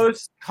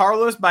 Carlos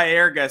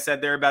Baerga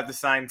said they're about to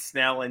sign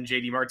Snell and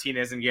JD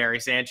Martinez and Gary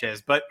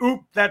Sanchez, but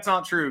that's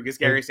not true because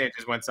Gary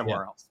Sanchez went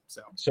somewhere else.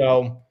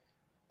 So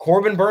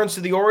Corbin Burnes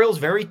to the Orioles,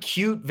 very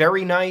cute,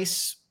 very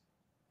nice,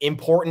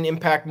 important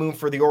impact move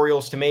for the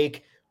Orioles to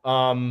make.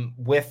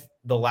 With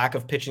the lack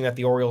of pitching that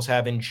the Orioles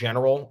have in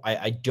general,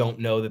 I don't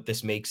know that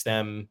this makes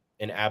them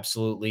an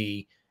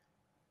absolute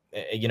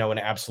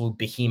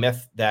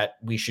behemoth that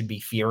we should be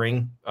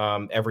fearing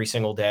every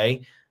single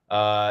day.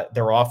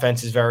 Their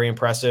offense is very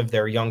impressive.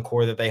 Their young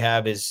core that they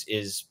have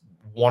is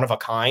one of a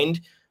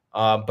kind.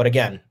 But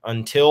again,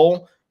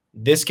 until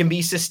this can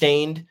be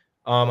sustained,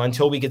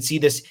 until we could see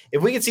this,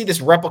 if we could see this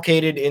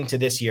replicated into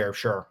this year,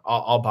 sure,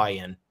 I'll buy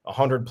in.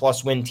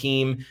 100+ win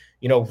team,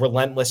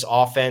 relentless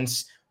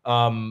offense,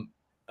 not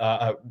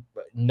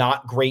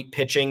great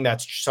pitching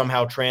that's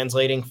somehow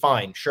translating.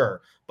 Fine,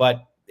 sure.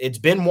 But it's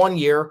been 1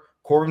 year.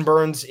 Corbin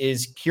Burnes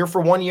is here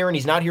for 1 year, and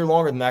he's not here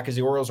longer than that because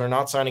the Orioles are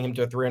not signing him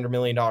to a $300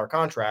 million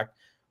contract.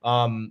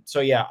 So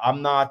yeah,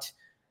 I'm not.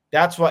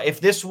 That's why if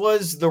this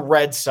was the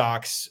Red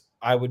Sox,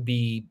 I would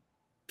be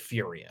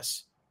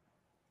furious.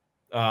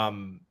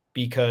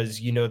 Because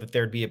that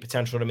there'd be a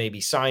potential to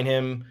maybe sign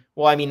him.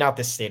 Well, I mean, not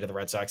this state of the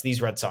Red Sox.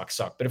 These Red Sox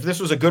suck. But if this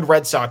was a good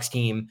Red Sox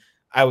team,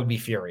 I would be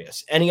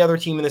furious. Any other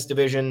team in this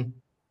division,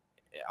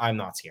 I'm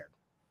not scared.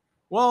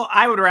 Well,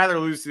 I would rather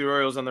lose to the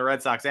Orioles than the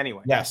Red Sox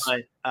anyway. Yes.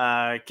 But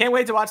can't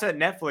wait to watch that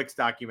Netflix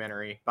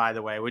documentary, by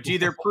the way, which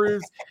either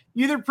proves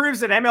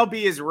that MLB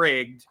is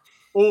rigged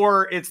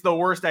or it's the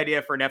worst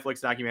idea for a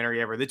Netflix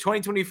documentary ever. The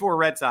 2024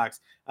 Red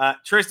Sox,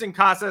 Tristan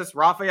Casas,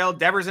 Rafael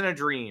Devers in a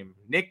Dream,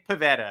 Nick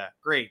Pivetta.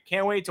 Great.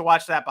 Can't wait to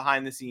watch that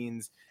behind the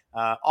scenes,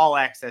 all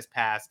access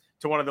pass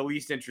to one of the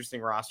least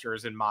interesting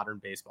rosters in modern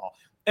baseball.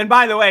 And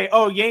by the way,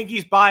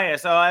 Yankees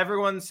bias. Oh,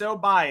 everyone's so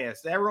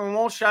biased. Everyone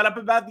won't shut up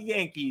about the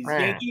Yankees.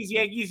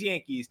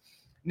 Yankees.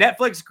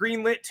 Netflix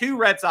greenlit 2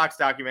 Red Sox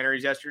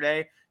documentaries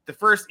yesterday. The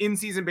first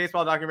in-season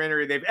baseball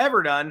documentary they've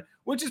ever done,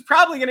 which is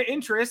probably going to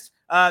interest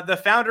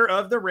the founder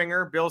of The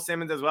Ringer, Bill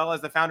Simmons, as well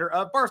as the founder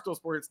of Barstool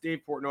Sports,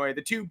 Dave Portnoy,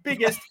 the 2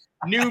 biggest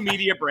new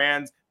media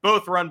brands,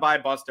 both run by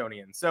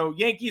Bostonians. So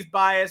Yankees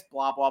bias,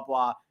 blah, blah,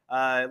 blah.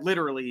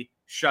 Literally,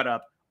 shut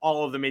up.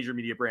 All of the major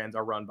media brands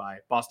are run by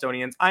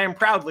Bostonians. I am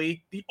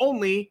proudly the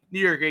only New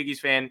York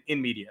Yankees fan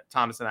in media.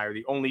 Thomas and I are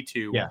the only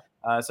 2. Yeah.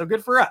 So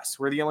good for us.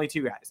 We're the only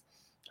 2 guys.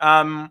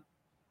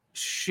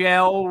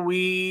 Shall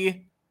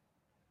we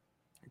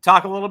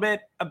talk a little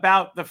bit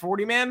about the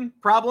 40-man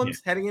problems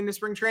heading into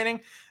spring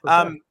training?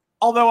 Sure.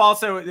 Although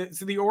also,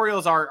 so the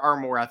Orioles are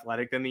more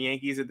athletic than the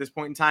Yankees at this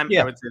point in time.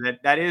 I would say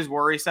that is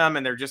worrisome,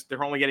 and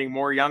they're only getting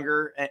more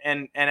younger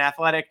and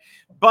athletic.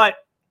 But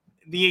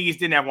the Yankees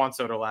didn't have Juan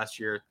Soto last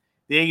year.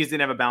 The Yankees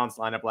didn't have a balanced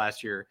lineup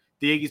last year.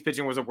 The Yankees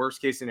pitching was a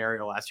worst-case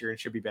scenario last year and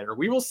should be better.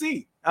 We will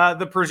see.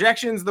 The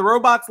projections, the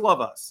robots love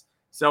us.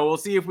 So we'll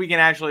see if we can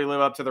actually live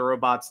up to the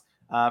robots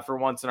for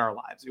once in our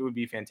lives. It would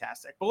be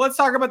fantastic. But let's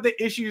talk about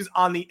the issues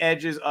on the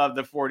edges of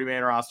the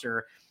 40-man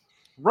roster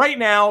right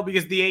now,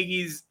 because the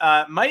Yankees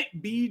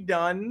might be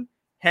done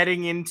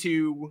heading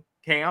into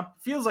camp.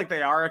 Feels like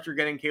they are after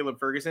getting Caleb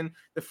Ferguson.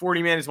 The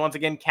 40-man is once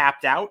again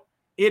capped out.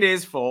 It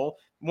is full.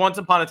 Once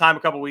upon a time, a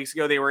couple weeks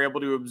ago, they were able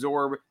to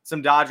absorb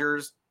some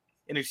Dodgers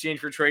in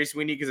exchange for Trey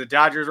Sweeney because the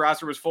Dodgers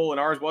roster was full and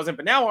ours wasn't,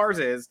 but now ours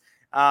is.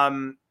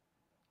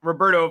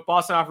 Roberto, if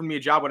Boston offered me a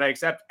job, would I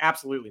accept?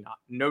 Absolutely not.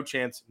 No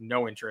chance,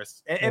 no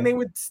interest. And they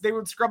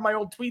would scrub my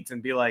old tweets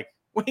and be like,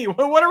 wait,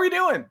 what are we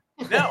doing?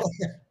 No,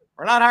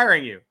 we're not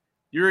hiring you.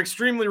 You're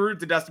extremely rude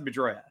to Dustin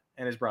Pedroia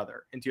and his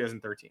brother in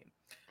 2013.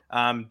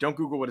 Don't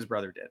Google what his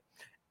brother did.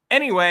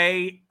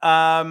 Anyway,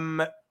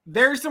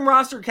 there's some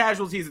roster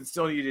casualties that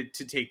still needed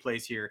to take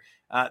place here.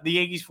 The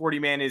Yankees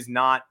 40-man is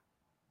not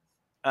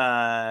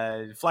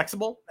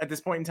flexible at this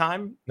point in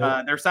time.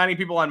 Nope. They're signing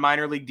people on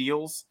minor league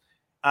deals.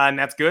 And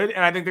that's good.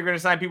 And I think they're going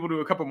to sign people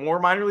to a couple more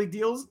minor league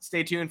deals.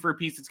 Stay tuned for a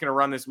piece that's going to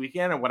run this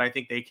weekend and what I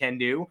think they can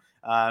do.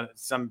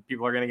 Some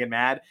people are going to get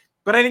mad.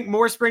 But I think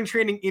more spring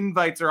training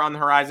invites are on the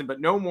horizon,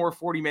 but no more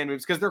 40-man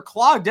moves because they're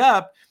clogged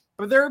up.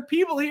 But there are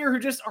people here who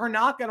just are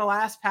not going to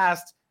last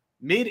past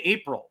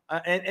mid-April.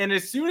 And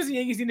as soon as the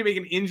Yankees need to make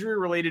an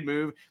injury-related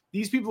move,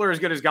 these people are as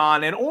good as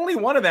gone. And only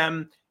one of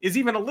them is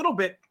even a little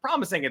bit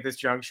promising at this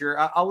juncture.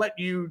 I'll let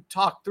you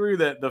talk through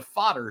the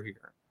fodder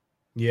here.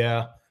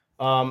 Yeah.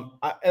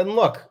 And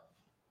look,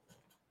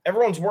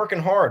 everyone's working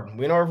hard.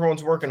 We know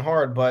everyone's working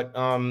hard, but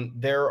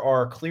there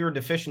are clear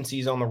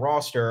deficiencies on the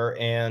roster,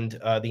 and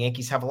the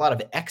Yankees have a lot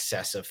of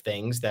excess of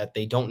things that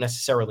they don't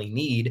necessarily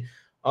need,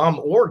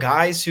 or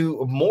guys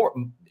who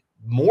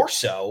more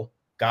so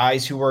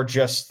guys who are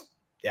just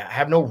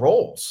have no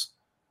roles.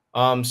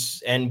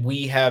 And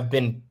we have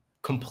been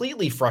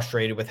completely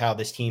frustrated with how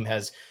this team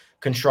has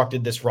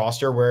constructed this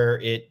roster, where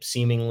it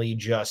seemingly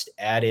just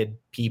added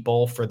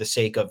people for the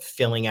sake of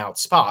filling out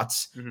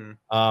spots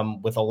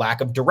with a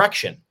lack of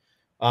direction.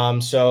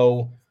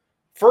 So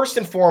first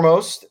and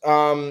foremost,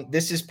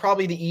 this is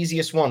probably the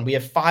easiest one. We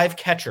have 5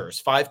 catchers.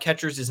 5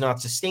 catchers is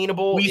not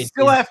sustainable. We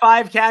still have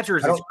 5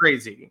 catchers. It's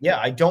crazy. Yeah,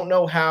 I don't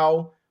know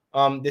how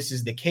this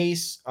is the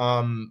case.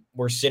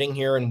 We're sitting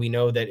here and we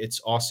know that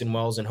it's Austin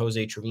Wells and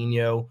Jose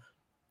Trevino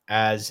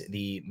as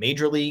the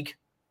major league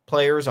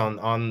players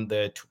on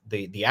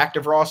the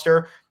active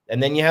roster.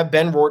 And then you have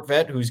Ben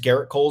Rortvedt, who's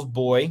Garrett Cole's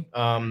boy.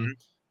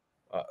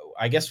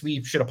 I guess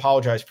we should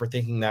apologize for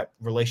thinking that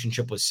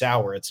relationship was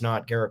sour. It's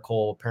not. Garrett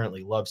Cole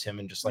apparently loves him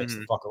and just likes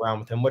to fuck around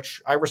with him,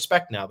 which I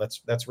respect now.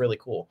 That's really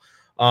cool.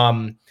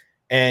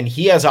 And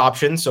he has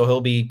options, so he'll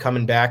be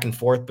coming back and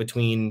forth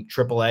between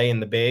AAA and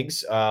the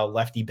bigs,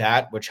 lefty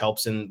bat, which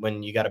helps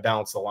when you got to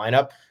balance the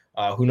lineup.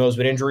 Who knows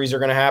what injuries are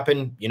going to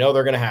happen? You know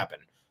they're going to happen.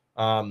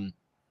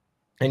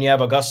 And you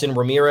have Agustin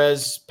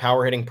Ramirez,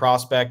 power hitting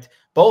prospect.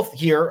 Both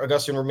here,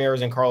 Agustin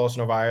Ramirez and Carlos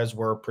Narvaez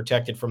were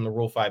protected from the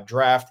Rule 5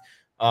 draft.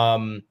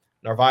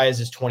 Narvaez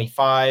is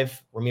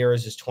 25.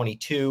 Ramirez is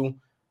 22.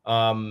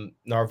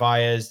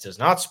 Narvaez does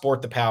not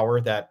sport the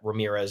power that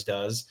Ramirez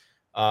does.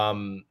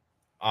 And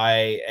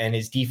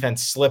his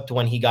defense slipped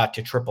when he got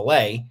to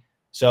AAA.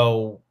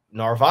 So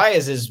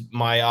Narvaez is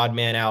my odd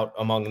man out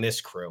among this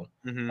crew.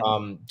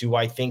 Do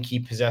I think he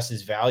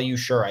possesses value?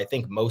 Sure. I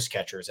think most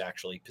catchers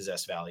actually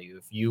possess value.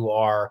 If you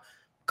are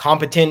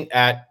competent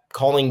at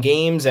calling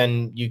games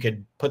and you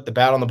could put the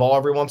bat on the ball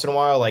every once in a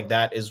while, like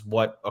that is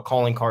what a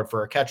calling card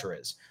for a catcher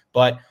is.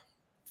 But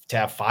to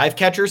have 5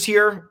 catchers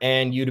here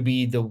and you to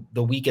be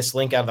the weakest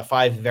link out of the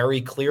 5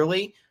 very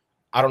clearly,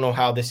 I don't know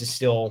how this is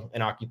still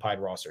an occupied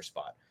roster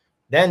spot.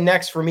 Then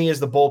next for me is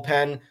the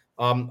bullpen.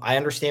 I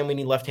understand we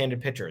need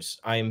left-handed pitchers.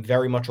 I am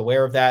very much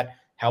aware of that.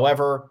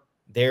 However,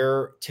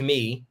 there, to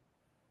me,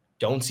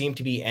 don't seem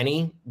to be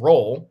any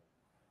role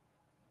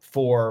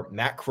for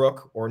Matt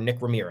Crook or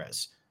Nick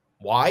Ramirez.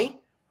 Why?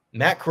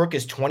 Matt Crook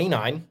is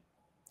 29.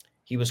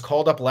 He was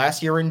called up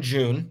last year in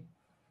June.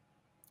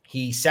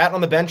 He sat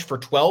on the bench for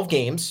 12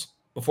 games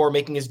before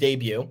making his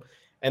debut.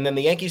 And then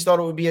the Yankees thought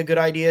it would be a good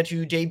idea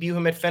to debut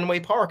him at Fenway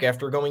Park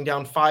after going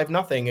down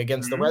 5-0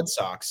 against the Red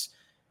Sox.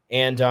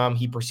 And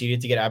he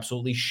proceeded to get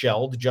absolutely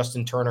shelled.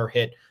 Justin Turner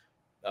hit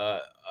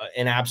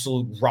an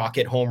absolute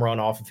rocket home run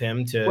off of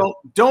him. Well,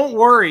 don't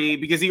worry,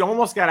 because he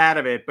almost got out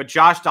of it, but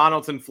Josh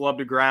Donaldson flubbed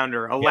a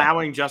grounder,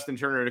 allowing Justin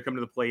Turner to come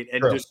to the plate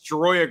and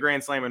destroy a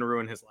grand slam and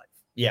ruin his life.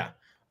 Yeah.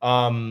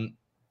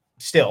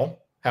 Still,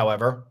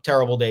 however,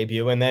 terrible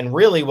debut. And then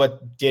really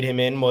what did him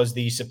in was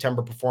the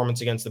September performance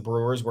against the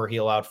Brewers, where he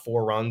allowed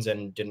 4 runs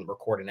and didn't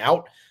record an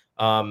out.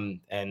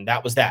 And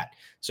that was that.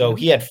 So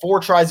he had 4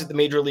 tries at the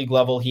major league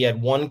level. He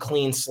had 1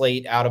 clean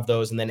slate out of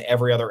those. And then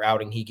every other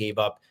outing he gave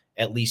up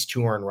at least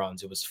 2 earned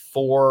runs. It was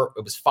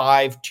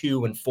 5,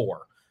 2, and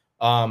 4.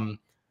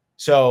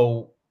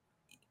 So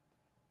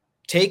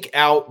take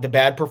out the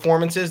bad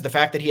performances. The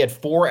fact that he had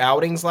 4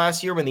 outings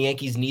last year when the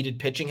Yankees needed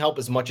pitching help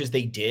as much as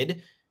they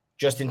did,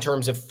 just in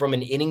terms of from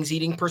an innings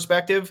eating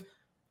perspective,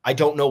 I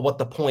don't know what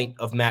the point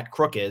of Matt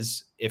Crook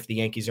is if the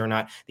Yankees are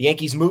not. The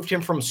Yankees moved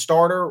him from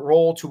starter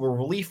role to a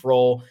relief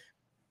role.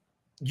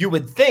 You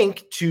would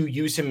think to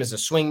use him as a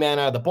swingman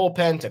out of the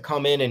bullpen, to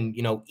come in and,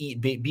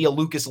 be a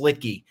Lucas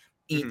Litke,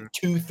 eat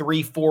 2,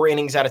 3, 4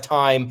 innings at a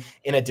time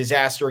in a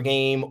disaster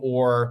game.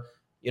 Or,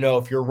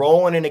 if you're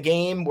rolling in a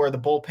game where the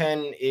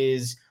bullpen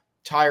is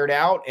tired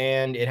out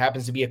and it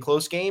happens to be a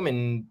close game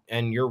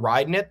and you're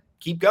riding it,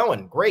 keep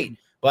going. Great.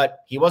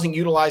 but he wasn't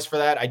utilized for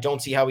that. I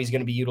don't see how he's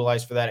going to be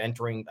utilized for that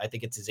entering, I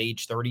think it's his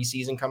age 30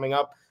 season coming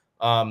up.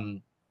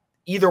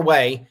 Either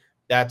way,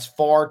 that's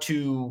far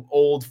too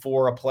old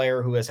for a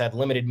player who has had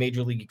limited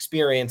major league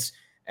experience.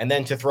 And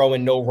then to throw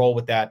in no role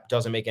with that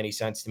doesn't make any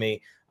sense to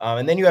me.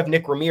 And then you have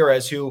Nick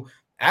Ramirez, who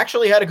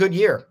actually had a good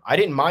year. I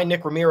didn't mind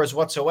Nick Ramirez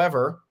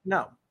whatsoever.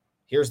 No.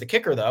 Here's the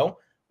kicker, though.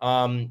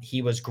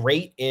 He was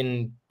great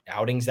in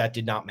outings that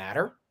did not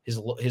matter.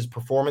 His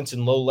performance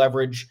in low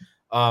leverage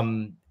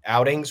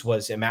outings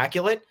was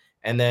immaculate.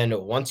 And then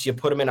once you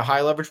put him in a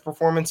high leverage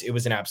performance, it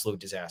was an absolute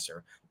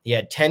disaster. He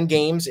had 10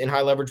 games in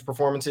high leverage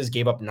performances,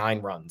 gave up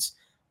 9 runs.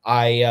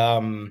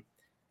 I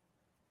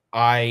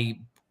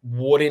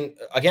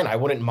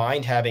wouldn't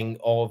mind having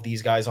all of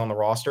these guys on the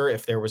roster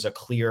if there was a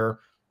clear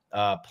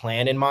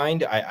plan in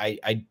mind.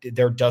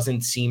 There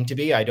doesn't seem to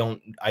be. I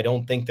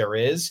don't think there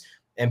is.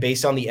 And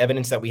based on the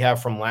evidence that we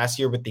have from last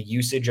year with the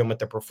usage and with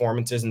the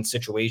performances and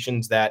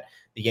situations that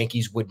the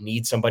Yankees would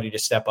need somebody to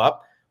step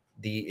up,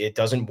 it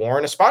doesn't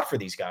warrant a spot for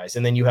these guys.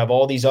 And then you have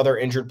all these other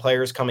injured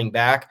players coming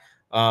back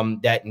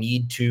that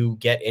need to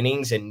get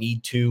innings and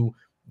need to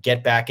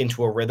get back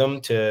into a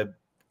rhythm to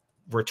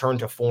return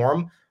to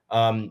form.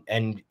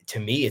 And to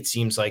me, it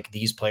seems like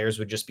these players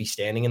would just be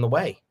standing in the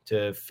way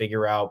to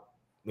figure out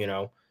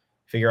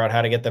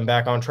how to get them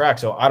back on track.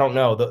 So I don't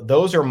know.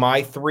 Those are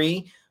my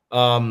 3.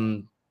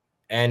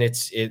 And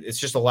it's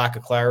just a lack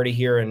of clarity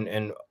here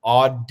and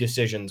odd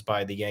decisions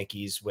by the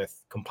Yankees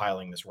with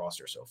compiling this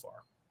roster so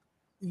far.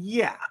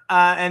 Yeah,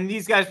 and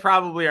these guys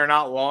probably are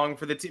not long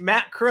for the team.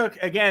 Matt Crook,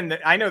 again,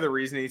 I know the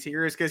reason he's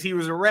here is because he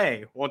was a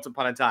Ray once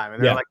upon a time.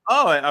 And they're like,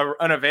 oh,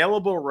 an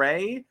available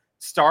Ray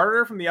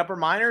starter from the upper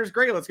minors?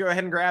 Great, let's go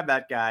ahead and grab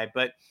that guy.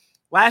 But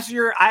last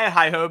year, I had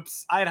high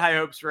hopes. I had high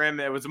hopes for him.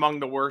 It was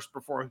among the worst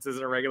performances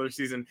in a regular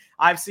season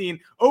I've seen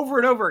over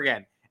and over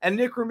again. And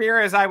Nick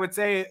Ramirez, I would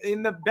say,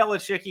 in the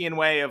Belichickian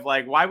way of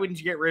like, why wouldn't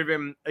you get rid of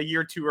him a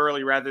year too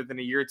early rather than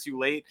a year too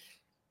late?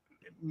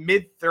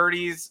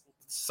 Mid-30s,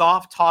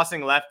 soft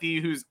tossing lefty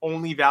who's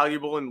only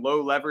valuable in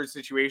low leverage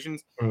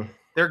situations.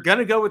 They're going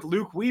to go with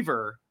Luke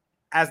Weaver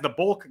as the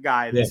bulk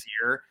guy this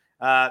year.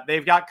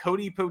 They've got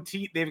Cody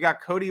Poteet. They've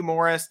got Cody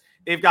Morris.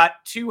 They've got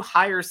 2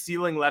 higher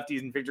ceiling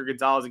lefties in Victor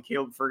Gonzalez and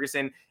Caleb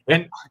Ferguson.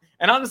 And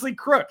honestly,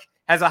 Crook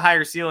has a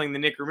higher ceiling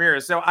than Nick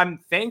Ramirez. So I'm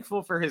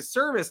thankful for his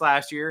service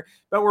last year,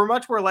 but we're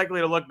much more likely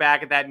to look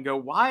back at that and go,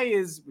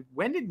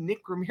 when did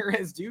Nick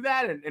Ramirez do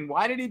that? And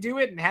why did he do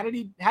it? And how did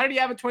he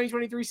have a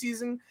 2023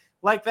 season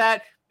like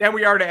that? Than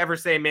we are to ever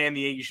say, man,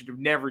 the Yankees should have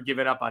never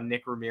given up on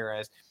Nick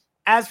Ramirez.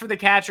 As for the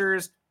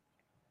catchers,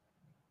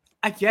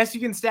 I guess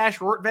you can stash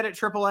Rortvedt at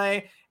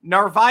AAA.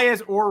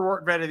 Narvaez or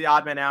Rortvedt are the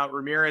odd man out.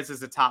 Ramirez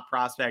is a top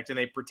prospect, and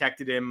they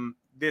protected him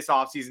this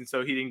offseason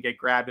so he didn't get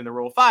grabbed in the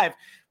Rule 5.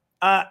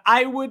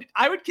 I would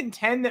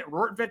contend that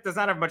Rortvedt does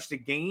not have much to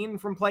gain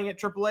from playing at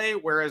AAA,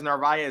 whereas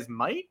Narvaez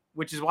might,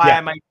 which is why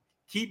I might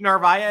keep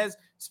Narvaez,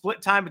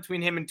 split time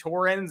between him and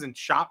Torrens, and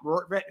shop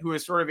Rortvedt, who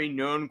is sort of a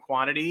known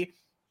quantity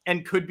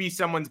and could be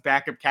someone's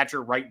backup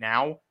catcher right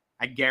now,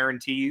 I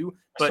guarantee you,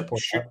 but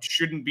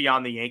shouldn't be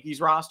on the Yankees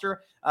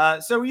roster.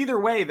 So either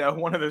way, though,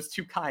 one of those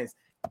 2 guys.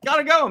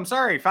 Gotta go. I'm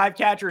sorry. 5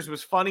 catchers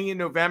was funny in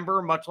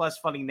November, much less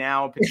funny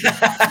now.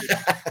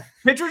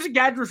 Pitchers and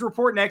catchers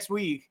report next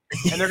week,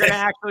 and they're going to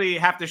actually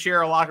have to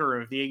share a locker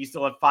room if the Yankees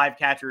still have 5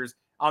 catchers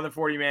on the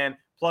 40-man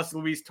plus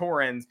Luis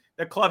Torrens.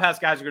 The clubhouse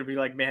guys are going to be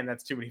like, man,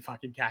 that's too many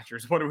fucking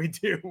catchers. What do we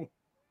do?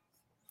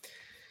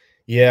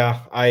 Yeah,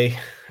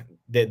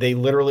 they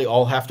literally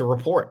all have to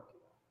report,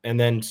 and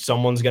then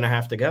someone's going to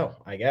have to go,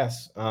 I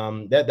guess.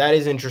 That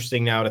is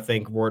interesting now to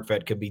think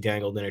Rortvedt could be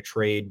dangled in a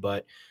trade,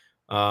 but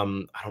I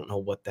don't know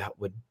what that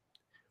would.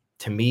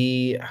 To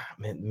me,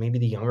 maybe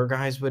the younger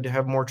guys would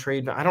have more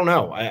trade. I don't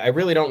know. I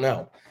really don't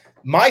know.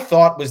 My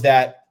thought was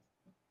that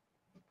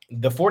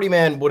the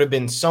 40-man would have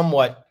been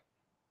somewhat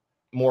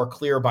more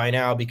clear by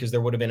now because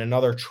there would have been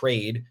another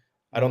trade.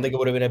 I don't think it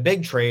would have been a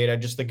big trade. I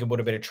just think it would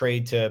have been a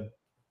trade to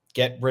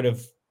get rid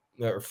of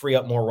or free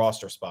up more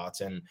roster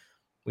spots. And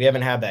we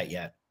haven't had that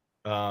yet.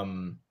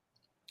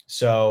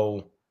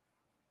 So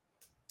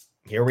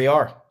here we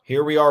are.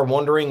 Here we are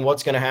wondering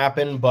what's going to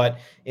happen. But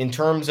in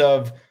terms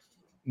of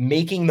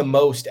making the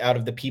most out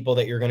of the people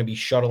that you're going to be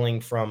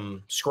shuttling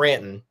from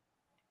Scranton,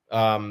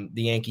 the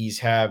Yankees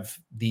have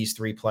these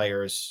 3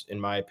 players, in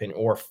my opinion,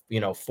 or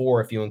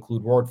 4 if you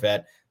include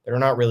Rortvedt, that are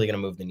not really going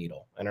to move the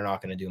needle and are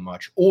not going to do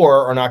much,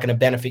 or are not going to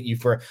benefit you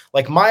for,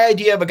 like, my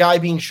idea of a guy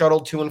being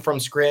shuttled to and from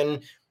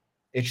Scranton.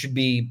 It should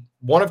be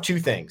one of 2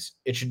 things.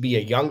 It should be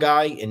a young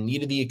guy in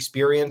need of the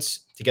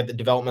experience to get the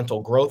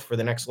developmental growth for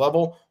the next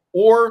level,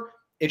 or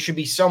it should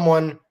be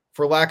someone,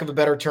 for lack of a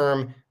better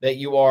term, that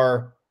you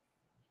are,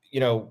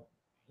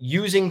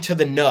 using to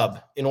the nub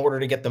in order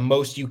to get the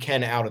most you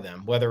can out of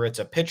them, whether it's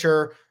a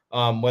pitcher,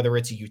 whether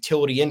it's a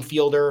utility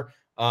infielder,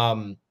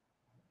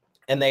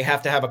 and they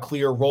have to have a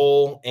clear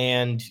role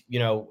and,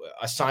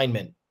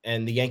 assignment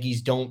And the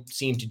Yankees don't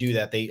seem to do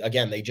that.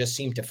 They just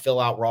seem to fill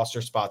out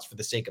roster spots for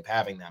the sake of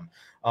having them.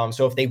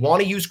 So if they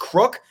want to use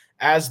Crook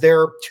as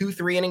their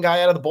 2-3 inning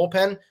guy out of the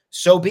bullpen,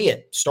 so be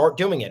it. Start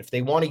doing it. If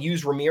they want to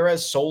use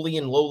Ramirez solely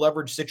in low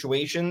leverage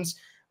situations,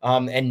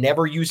 and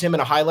never use him in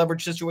a high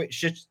leverage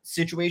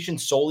situation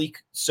solely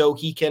so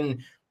he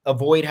can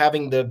avoid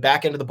having the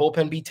back end of the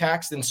bullpen be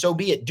taxed, then so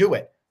be it. Do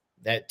it.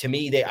 That, to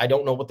me, I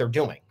don't know what they're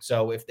doing.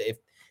 So if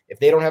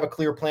they don't have a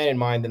clear plan in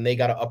mind, then they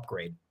got to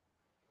upgrade.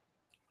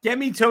 Get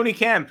me Tony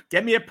Kemp.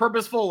 Get me a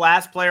purposeful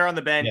last player on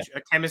the bench,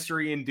 a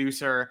chemistry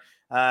inducer.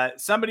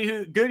 Somebody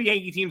who good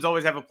Yankee teams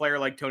always have a player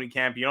like Tony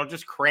Kemp. You don't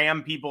just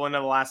cram people into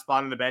the last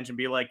spot on the bench and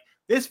be like,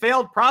 this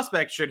failed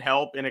prospect should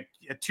help in a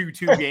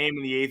 2-2 game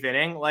in the 8th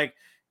inning. Like,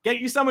 get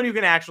you someone who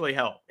can actually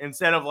help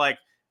instead of like,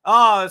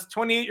 oh, this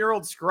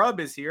 28-year-old scrub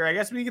is here. I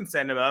guess we can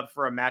send him up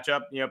for a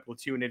matchup,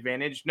 platoon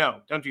advantage.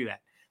 No, don't do that.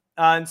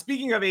 And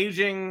speaking of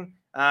aging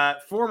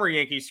former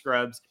Yankee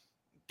scrubs,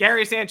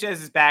 Gary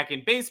Sanchez is back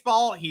in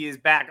baseball. He is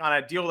back on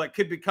a deal that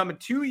could become a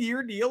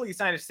 2-year deal. He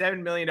signed a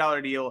 $7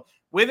 million deal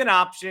with an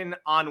option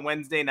on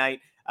Wednesday night.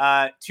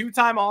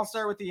 2-time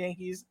All-Star with the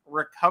Yankees,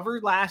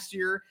 recovered last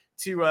year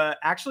to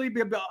actually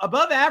be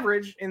above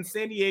average in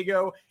San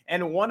Diego,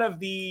 and one of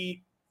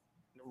the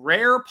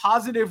rare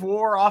positive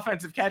WAR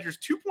offensive catchers,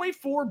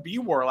 2.4 B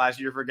WAR last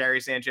year for Gary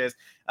Sanchez.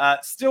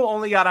 Still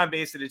only got on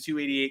base at a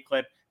 288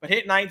 clip, but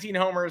hit 19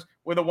 homers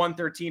with a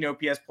 113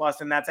 OPS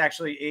plus, and that's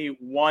actually a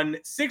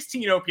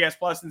 116 OPS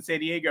plus in San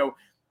Diego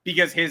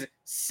because his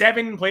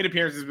 7 plate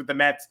appearances with the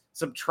Mets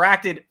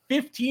subtracted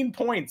 15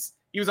 points.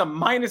 He was a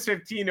minus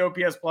 15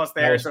 OPS plus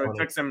there, so funny.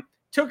 It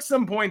took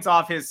some points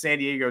off his San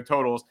Diego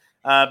totals.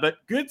 But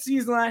good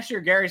season last year.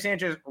 Gary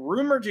Sanchez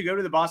rumored to go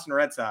to the Boston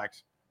Red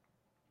Sox.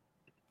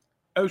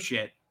 Oh,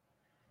 shit.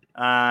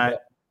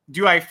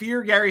 Do I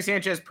fear Gary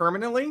Sanchez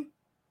permanently?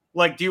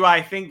 Like, do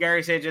I think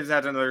Gary Sanchez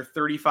has another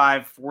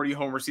 35, 40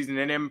 homer season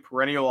in him,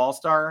 perennial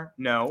all-star?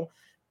 No.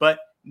 But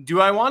do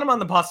I want him on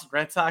the Boston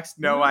Red Sox?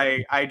 No,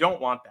 I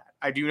don't want that.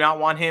 I do not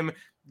want him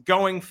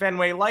going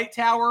Fenway Light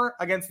Tower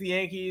against the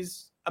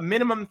Yankees a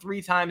minimum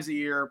 3 times a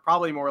year,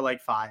 probably more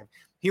like 5.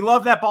 He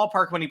loved that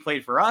ballpark when he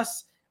played for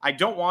us. I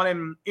don't want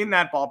him in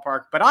that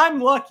ballpark, but I'm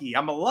lucky.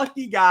 I'm a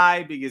lucky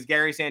guy because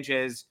Gary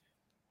Sanchez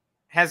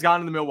has gone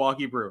to the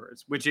Milwaukee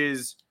Brewers, which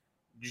is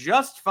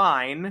just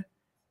fine.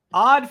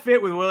 Odd fit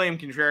with William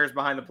Contreras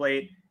behind the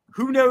plate.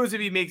 Who knows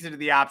if he makes it to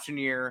the option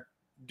year?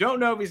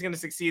 Don't know if he's going to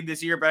succeed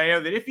this year, but I know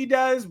that if he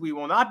does, we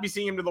will not be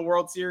seeing him to the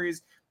World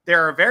Series.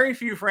 There are very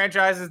few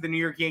franchises the New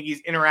York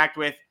Yankees interact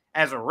with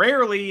as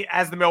rarely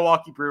as the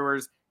Milwaukee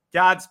Brewers.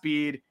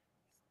 Godspeed.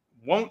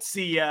 Won't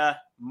see ya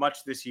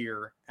much this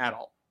year at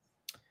all.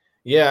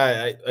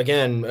 Yeah,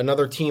 again,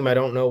 another team, I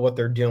don't know what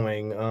they're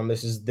doing.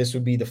 This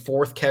would be the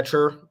 4th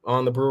catcher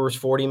on the Brewers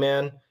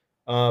 40-man,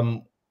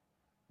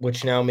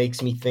 which now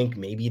makes me think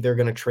maybe they're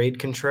going to trade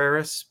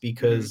Contreras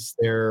because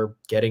they're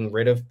getting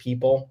rid of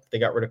people. They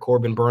got rid of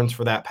Corbin Burns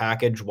for that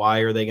package. Why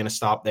are they going to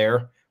stop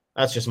there?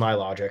 That's just my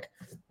logic.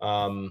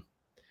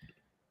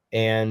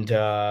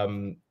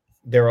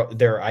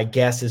 There, I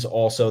guess, is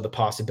also the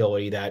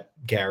possibility that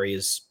Gary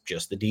is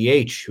just the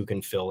DH who can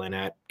fill in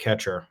at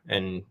catcher.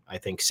 And I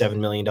think $7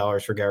 million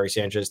for Gary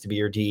Sanchez to be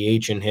your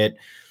DH and hit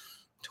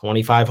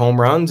 25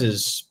 home runs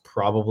is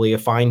probably a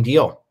fine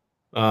deal.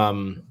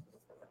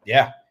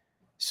 Yeah.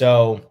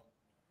 So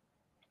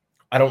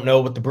I don't know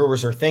what the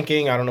Brewers are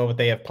thinking. I don't know what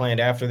they have planned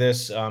after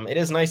this. It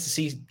is nice to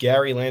see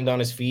Gary land on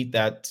his feet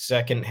that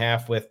second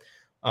half with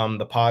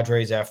the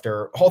Padres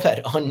after all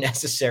that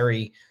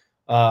unnecessary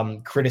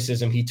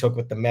criticism he took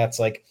with the Mets.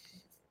 Like,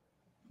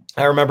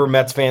 I remember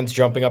Mets fans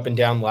jumping up and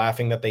down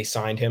laughing that they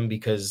signed him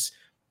because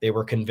they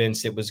were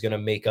convinced it was going to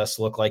make us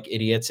look like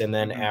idiots. And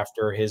then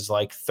after his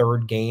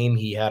 3rd game,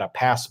 he had a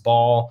pass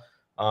ball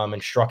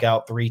and struck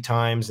out 3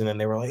 times. And then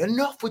they were like,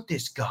 enough with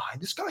this guy.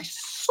 This guy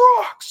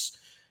sucks.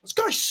 This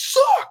guy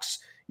sucks.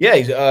 Yeah.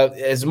 He's,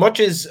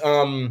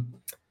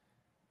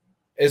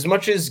 as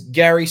much as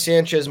Gary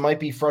Sanchez might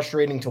be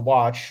frustrating to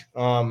watch,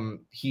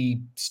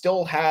 he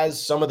still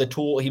has some of the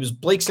tool. He was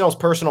Blake Snell's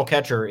personal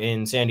catcher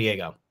in San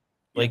Diego.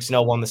 Blake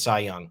Snell won the Cy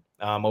Young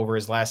over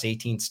his last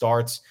 18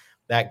 starts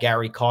that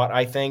Gary caught,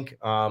 I think.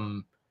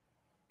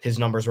 His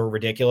numbers were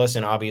ridiculous,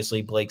 and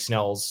obviously Blake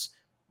Snell's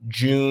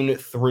June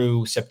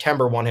through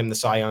September won him the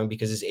Cy Young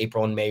because his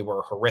April and May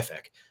were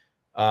horrific.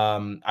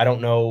 I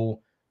don't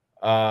know.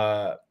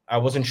 I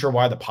wasn't sure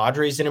why the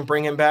Padres didn't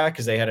bring him back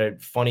because they had a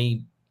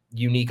funny,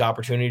 unique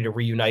opportunity to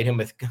reunite him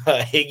with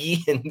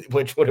Higgy, and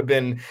which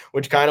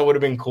kind of would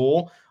have been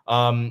cool.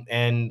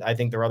 And I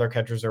think their other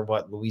catchers are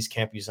Luis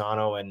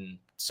Campuzano and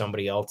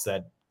somebody else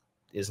that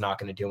is not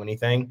going to do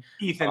anything.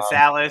 Ethan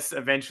Salas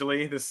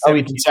eventually.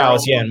 Ethan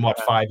Salas, yeah, in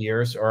 5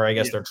 years? Or I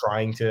guess they're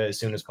trying to as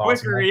soon as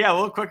possible. Quicker, yeah, a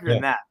little quicker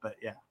than that, but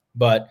yeah.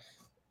 But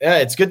yeah,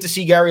 it's good to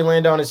see Gary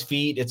land on his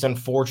feet. It's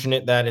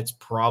unfortunate that it's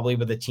probably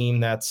with a team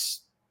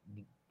that's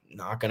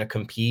not going to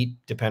compete,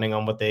 depending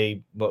on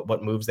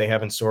what moves they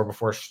have in store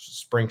before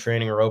spring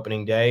training or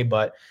opening day.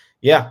 But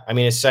Yeah, I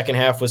mean, his second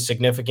half was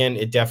significant.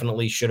 It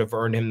definitely should have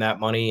earned him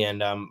that money,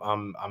 and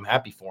I'm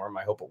happy for him.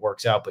 I hope it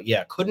works out. But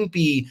yeah, couldn't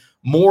be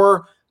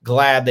more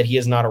glad that he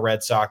is not a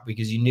Red Sox,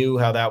 because you knew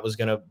how that was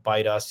going to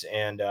bite us.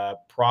 And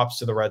props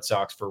to the Red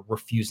Sox for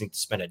refusing to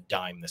spend a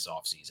dime this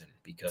offseason,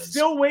 because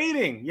still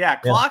waiting. Yeah,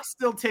 clock's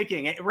still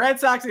ticking. Red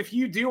Sox, if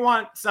you do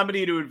want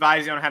somebody to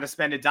advise you on how to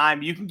spend a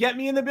dime, you can get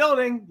me in the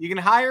building. You can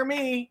hire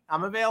me.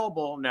 I'm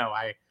available. No,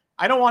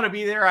 I don't want to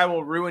be there. I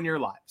will ruin your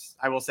lives.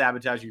 I will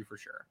sabotage you for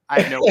sure.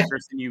 I have no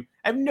interest in you.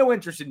 I have no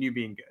interest in you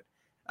being good.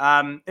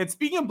 And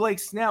speaking of Blake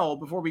Snell,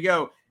 before we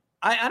go,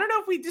 I don't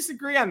know if we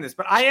disagree on this,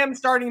 but I am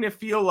starting to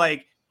feel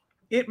like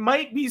it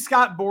might be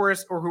Scott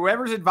Boras or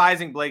whoever's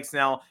advising Blake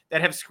Snell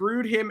that have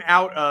screwed him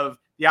out of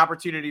the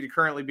opportunity to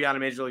currently be on a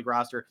major league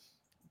roster.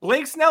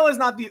 Blake Snell is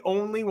not the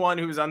only one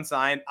who's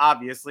unsigned,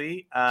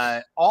 obviously.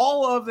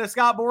 All of the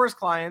Scott Boras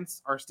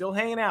clients are still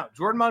hanging out.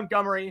 Jordan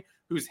Montgomery,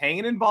 who's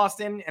hanging in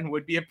Boston and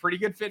would be a pretty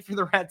good fit for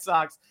the Red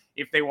Sox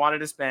if they wanted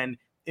to spend,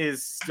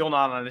 is still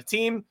not on a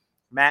team.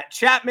 Matt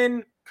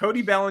Chapman,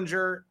 Cody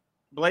Bellinger,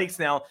 Blake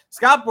Snell.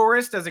 Scott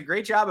Boras does a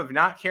great job of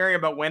not caring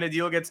about when a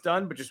deal gets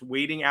done, but just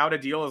waiting out a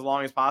deal as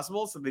long as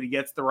possible so that he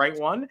gets the right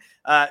one.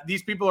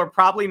 These people are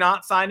probably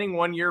not signing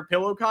one-year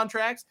pillow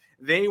contracts.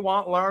 They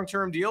want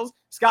long-term deals.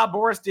 Scott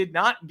Boras did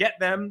not get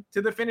them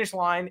to the finish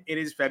line. It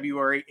is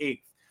February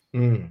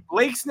 8th.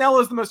 Blake Snell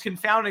is the most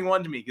confounding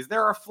one to me because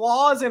there are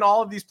flaws in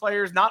all of these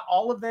players. Not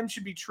all of them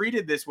should be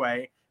treated this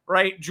way,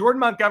 right?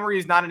 Jordan Montgomery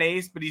is not an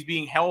ace, but he's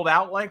being held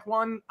out like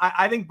one.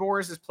 I think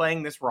Boras is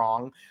playing this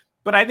wrong,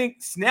 but I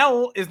think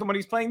Snell is the one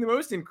he's playing the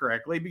most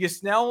incorrectly because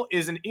Snell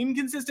is an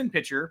inconsistent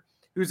pitcher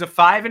who's a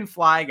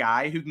 5-and-fly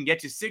guy who can get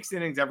to 6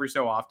 innings every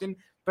so often,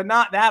 but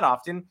not that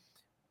often.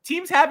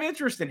 Teams have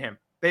interest in him.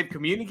 They've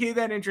communicated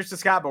that interest to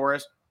Scott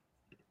Boras.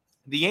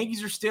 The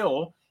Yankees are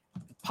still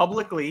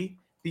publicly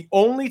the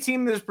only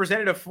team that has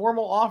presented a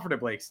formal offer to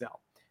Blake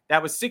Snell.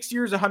 That was 6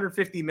 years,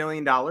 $150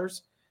 million,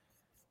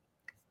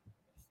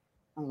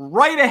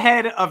 right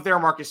ahead of their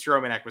Marcus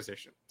Stroman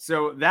acquisition.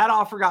 So that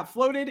offer got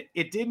floated.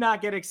 It did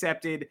not get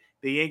accepted.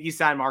 The Yankees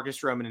signed Marcus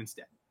Stroman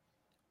instead.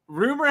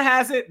 Rumor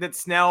has it that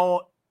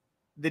Snell,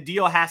 the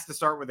deal has to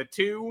start with a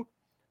 2.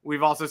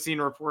 We've also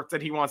seen reports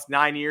that he wants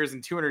 9 years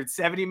and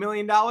 $270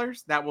 million.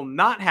 That will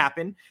not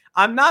happen.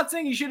 I'm not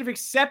saying he should have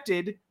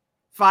accepted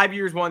 6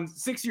 years,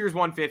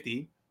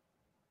 150.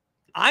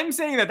 I'm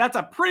saying that that's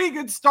a pretty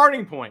good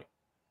starting point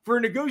for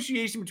a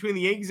negotiation between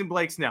the Yankees and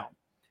Blake Snell.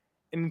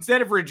 And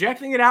instead of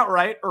rejecting it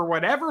outright, or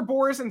whatever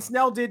Boras and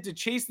Snell did to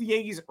chase the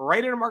Yankees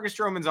right into Marcus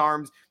Stroman's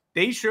arms,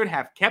 they should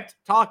have kept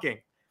talking.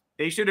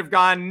 They should have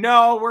gone,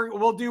 no,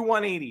 we'll do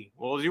 180.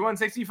 We'll do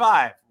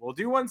 165. We'll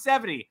do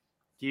 170.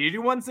 Can you do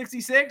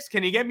 166?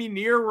 Can you get me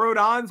near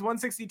Rodon's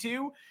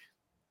 162?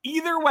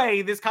 Either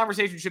way, this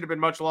conversation should have been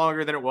much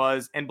longer than it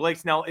was, and Blake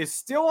Snell is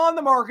still on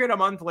the market a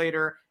month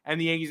later, and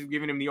the Yankees have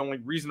given him the only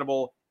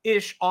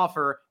reasonable-ish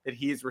offer that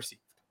he has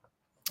received.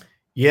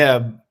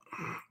 Yeah,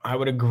 I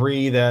would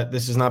agree that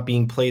this is not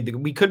being played.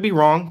 We could be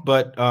wrong,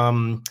 but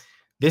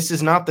this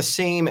is not the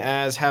same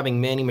as having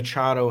Manny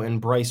Machado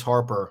and Bryce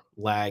Harper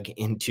lag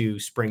into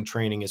spring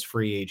training as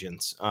free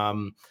agents.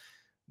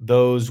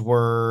 Those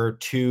were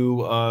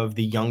 2 of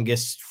the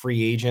youngest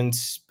free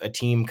agents a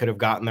team could have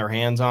gotten their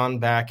hands on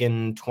back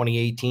in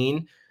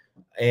 2018.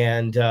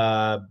 And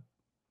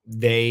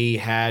they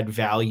had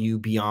value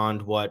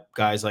beyond what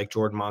guys like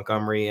Jordan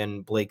Montgomery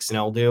and Blake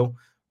Snell do.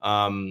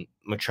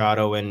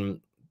 Machado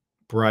and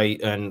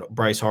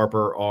Bryce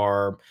Harper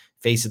are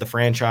face of the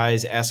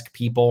franchise-esque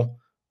people.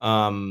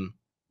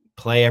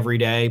 Play every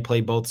day,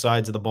 play both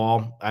sides of the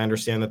ball. I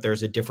understand that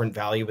there's a different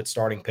value at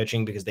starting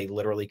pitching because they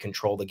literally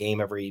control the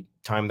game every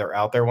time they're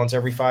out there once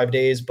every 5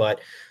 days. But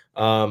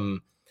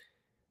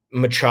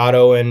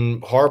Machado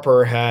and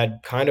Harper had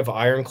kind of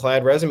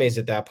ironclad resumes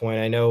at that point.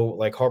 I know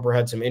like Harper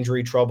had some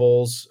injury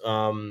troubles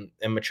and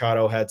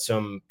Machado had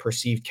some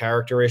perceived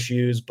character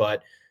issues,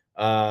 but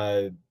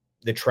the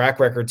track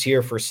records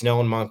here for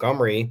Snell and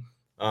Montgomery,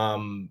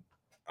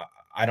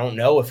 I don't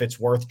know if it's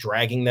worth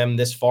dragging them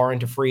this far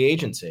into free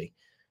agency.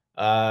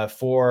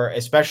 For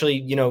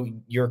especially,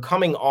 you're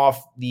coming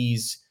off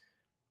these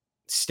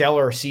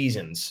stellar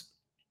seasons,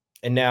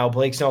 and now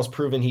Blake Snell's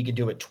proven he could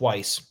do it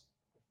twice.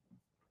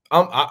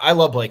 I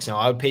love Blake Snell.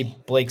 I would pay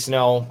Blake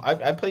Snell.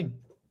 I'd pay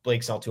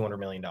Blake Snell $200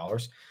 million.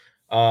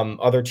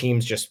 Other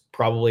teams just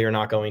probably are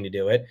not going to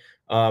do it.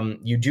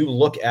 You do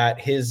look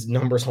at his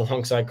numbers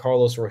alongside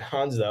Carlos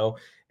Rodon's, though,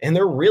 and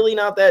they're really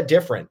not that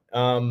different.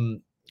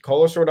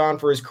 Carlos Rodon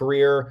for his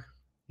career,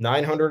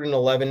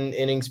 911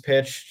 innings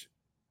pitched.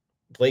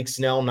 Blake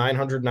Snell,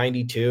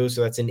 992.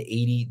 So that's an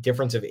 80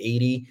 difference of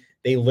 80.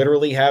 They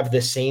literally have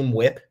the same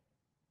whip.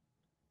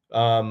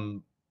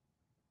 Or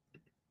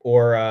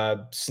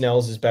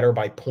Snell's is better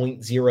by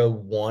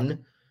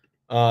 0.01.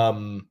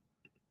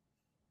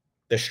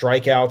 The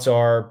strikeouts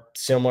are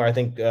similar. I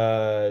think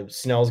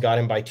Snell's got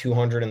him by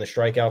 200 in the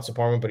strikeouts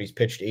department, but he's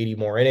pitched 80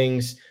 more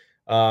innings.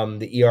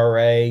 The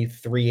ERA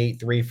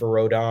 3.83 for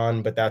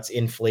Rodon, but that's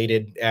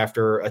inflated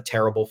after a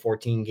terrible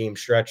 14-game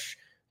stretch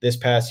this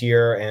past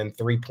year and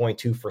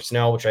 3.2 for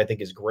Snell, which I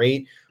think is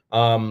great.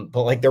 But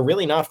like they're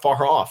really not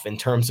far off in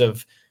terms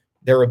of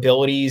their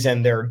abilities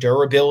and their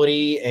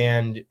durability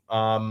and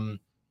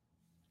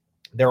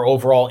their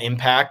overall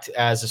impact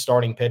as a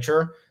starting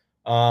pitcher.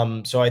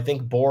 So I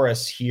think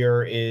Boris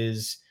here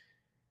is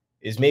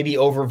maybe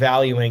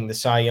overvaluing the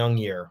Cy Young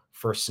year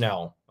for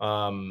Snell.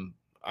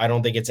 I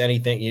don't think it's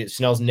anything.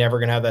 Snell's never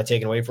going to have that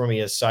taken away from him. He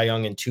has Cy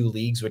Young in 2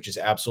 leagues, which is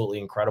absolutely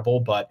incredible.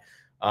 But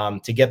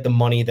to get the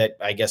money that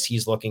I guess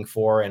he's looking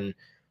for, and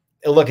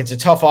look, it's a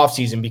tough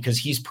offseason because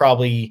he's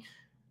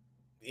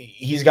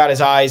got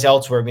his eyes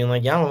elsewhere, being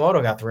like,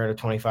 Yamamoto got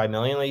 $325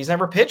 million. Like, he's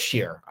never pitched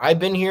here. I've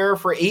been here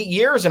for 8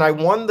 years and I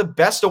won the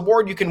best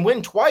award you can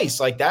win twice.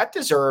 Like, that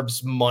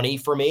deserves money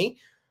for me.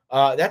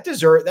 That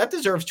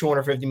deserves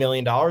 $250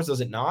 million, does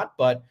it not?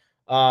 But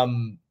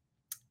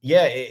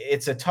yeah,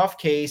 it's a tough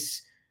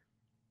case.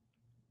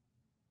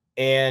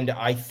 And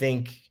I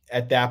think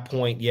at that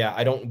point,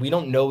 we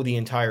don't know the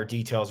entire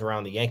details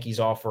around the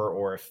Yankees offer,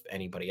 or if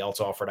anybody else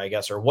offered, I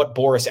guess, or what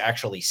Boris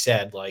actually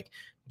said. Like,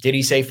 did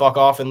he say fuck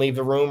off and leave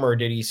the room, or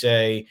did he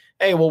say,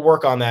 hey, we'll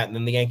work on that? And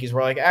then the Yankees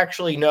were like,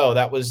 actually, no,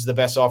 that was the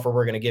best offer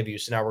we're going to give you.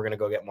 So now we're going to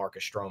go get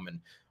Marcus Stroman.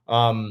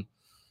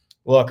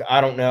 Look,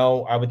 I don't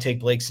know. I would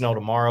take Blake Snell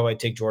tomorrow. I'd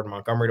take Jordan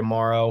Montgomery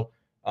tomorrow.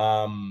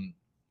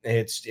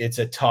 It's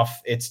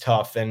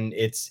tough. And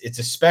it's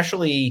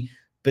especially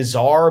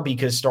bizarre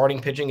because starting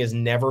pitching has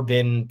never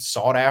been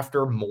sought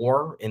after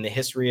more in the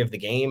history of the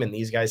game. And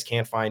these guys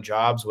can't find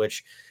jobs,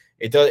 which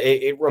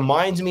it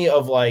reminds me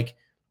of, like,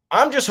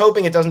 I'm just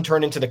hoping it doesn't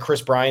turn into the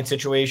Chris Bryant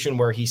situation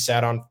where he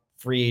sat on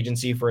free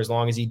agency for as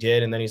long as he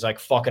did. And then he's like,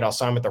 fuck it, I'll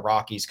sign with the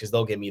Rockies because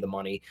they'll give me the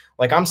money.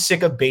 Like, I'm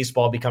sick of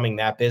baseball becoming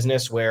that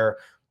business where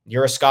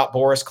you're a Scott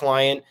Boras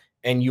client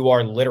and you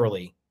are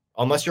literally,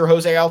 unless you're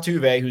Jose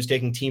Altuve, who's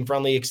taking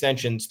team-friendly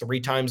extensions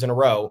 3 times in a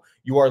row,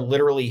 you are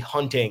literally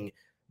hunting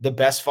the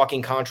best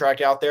fucking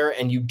contract out there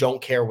and you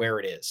don't care where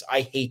it is.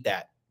 I hate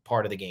that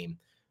part of the game.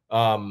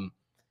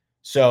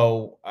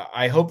 So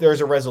I hope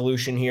there's a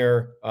resolution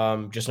here,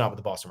 just not with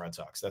the Boston Red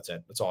Sox. That's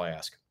it. That's all I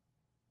ask.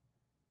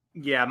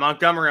 Yeah,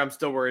 Montgomery, I'm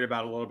still worried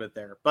about a little bit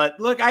there. But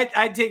look,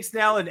 I'd take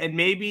Snell, and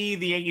maybe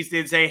the Yankees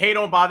did say, hey,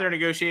 don't bother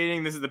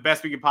negotiating. This is the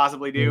best we could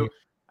possibly do.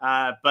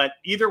 But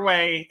either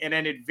way, it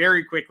ended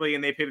very quickly,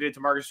 and they pivoted to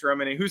Marcus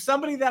Stroman, who's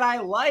somebody that I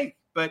like,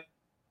 but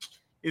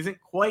isn't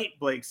quite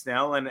Blake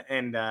Snell.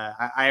 And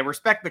I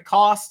respect the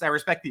cost. I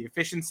respect the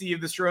efficiency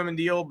of the Stroman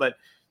deal, but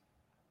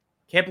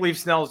can't believe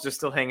Snell's just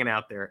still hanging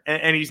out there.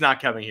 And he's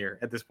not coming here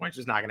at this point. It's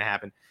just not going to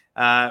happen.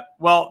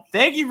 Well,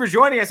 thank you for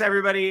joining us,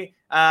 everybody.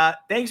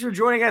 Thanks for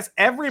joining us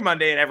every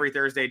Monday and every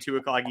Thursday,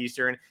 2:00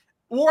 Eastern,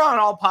 or on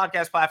all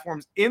podcast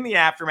platforms in the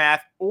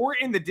Aftermath or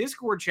in the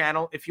Discord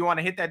channel. If you want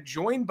to hit that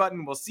join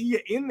button, we'll see you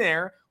in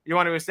there. You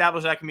want to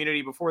establish that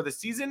community before the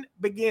season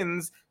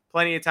begins.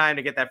 Plenty of time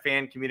to get that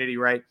fan community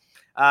right.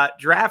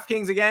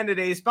 DraftKings, again,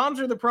 today's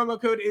sponsor. The promo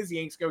code is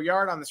Yanks Go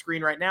Yard on the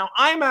screen right now.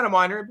 I'm Adam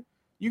Weinrib.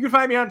 You can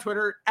find me on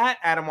Twitter at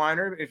Adam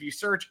Weinrib. If you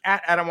search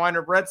at Adam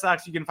Weinrib Red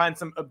Sox, you can find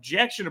some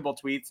objectionable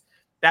tweets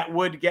that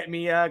would get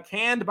me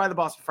canned by the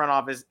Boston front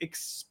office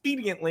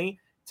expediently.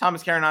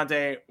 Thomas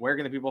Carinante, where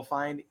can the people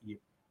find you?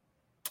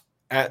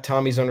 At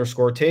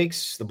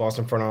Tommy's_takes. The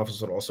Boston front office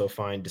would also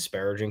find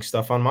disparaging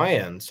stuff on my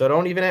end. So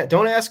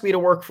don't ask me to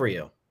work for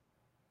you.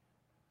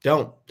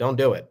 Don't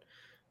do it.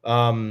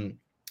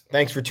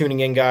 Thanks for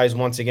tuning in, guys.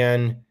 Once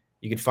again,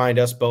 you can find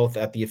us both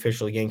at the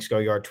official Yanks Go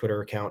Yard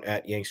Twitter account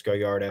at Yanks Go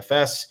Yard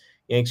FS.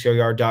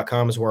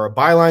 YanksGoYard.com is where our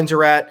bylines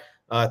are at.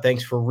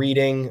 Thanks for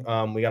reading.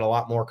 We got a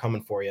lot more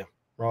coming for you.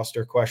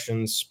 Roster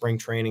questions, spring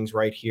trainings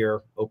right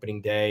here,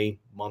 opening day,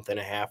 month and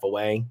a half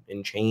away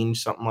and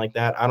change, something like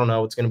that. I don't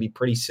know. It's going to be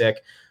pretty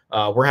sick.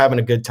 We're having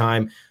a good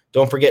time.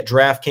 Don't forget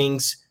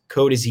DraftKings.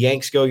 Code is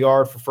Yanks Go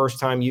Yard for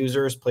first-time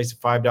users. Place a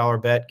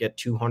 $5 bet, get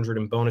 200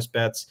 in bonus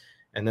bets,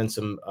 and then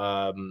some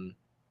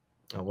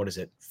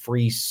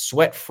free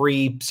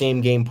sweat-free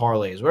same-game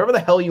parlays. Whatever the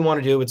hell you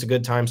want to do, it's a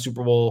good time.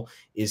 Super Bowl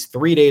is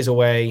 3 days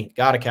away.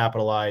 Got to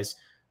capitalize.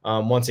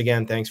 Once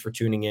again, thanks for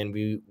tuning in.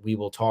 We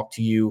will talk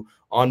to you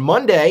on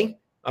Monday.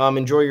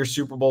 Enjoy your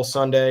Super Bowl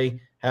Sunday.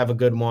 Have a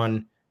good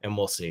one, and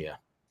we'll see you.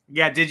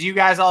 Yeah, did you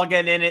guys all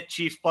get in it?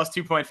 Chiefs plus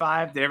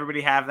 2.5. Did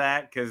everybody have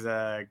that? Because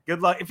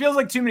good luck. It feels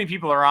like too many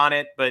people are on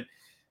it, but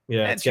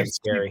yeah, it's getting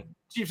scary.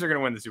 Chiefs are going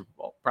to win the Super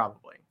Bowl,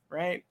 probably.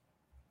 Right?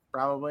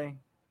 Probably.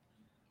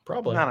 I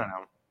don't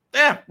know.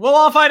 Yeah, we'll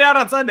all find out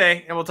on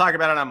Sunday, and we'll talk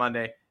about it on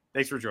Monday.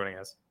 Thanks for joining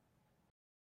us.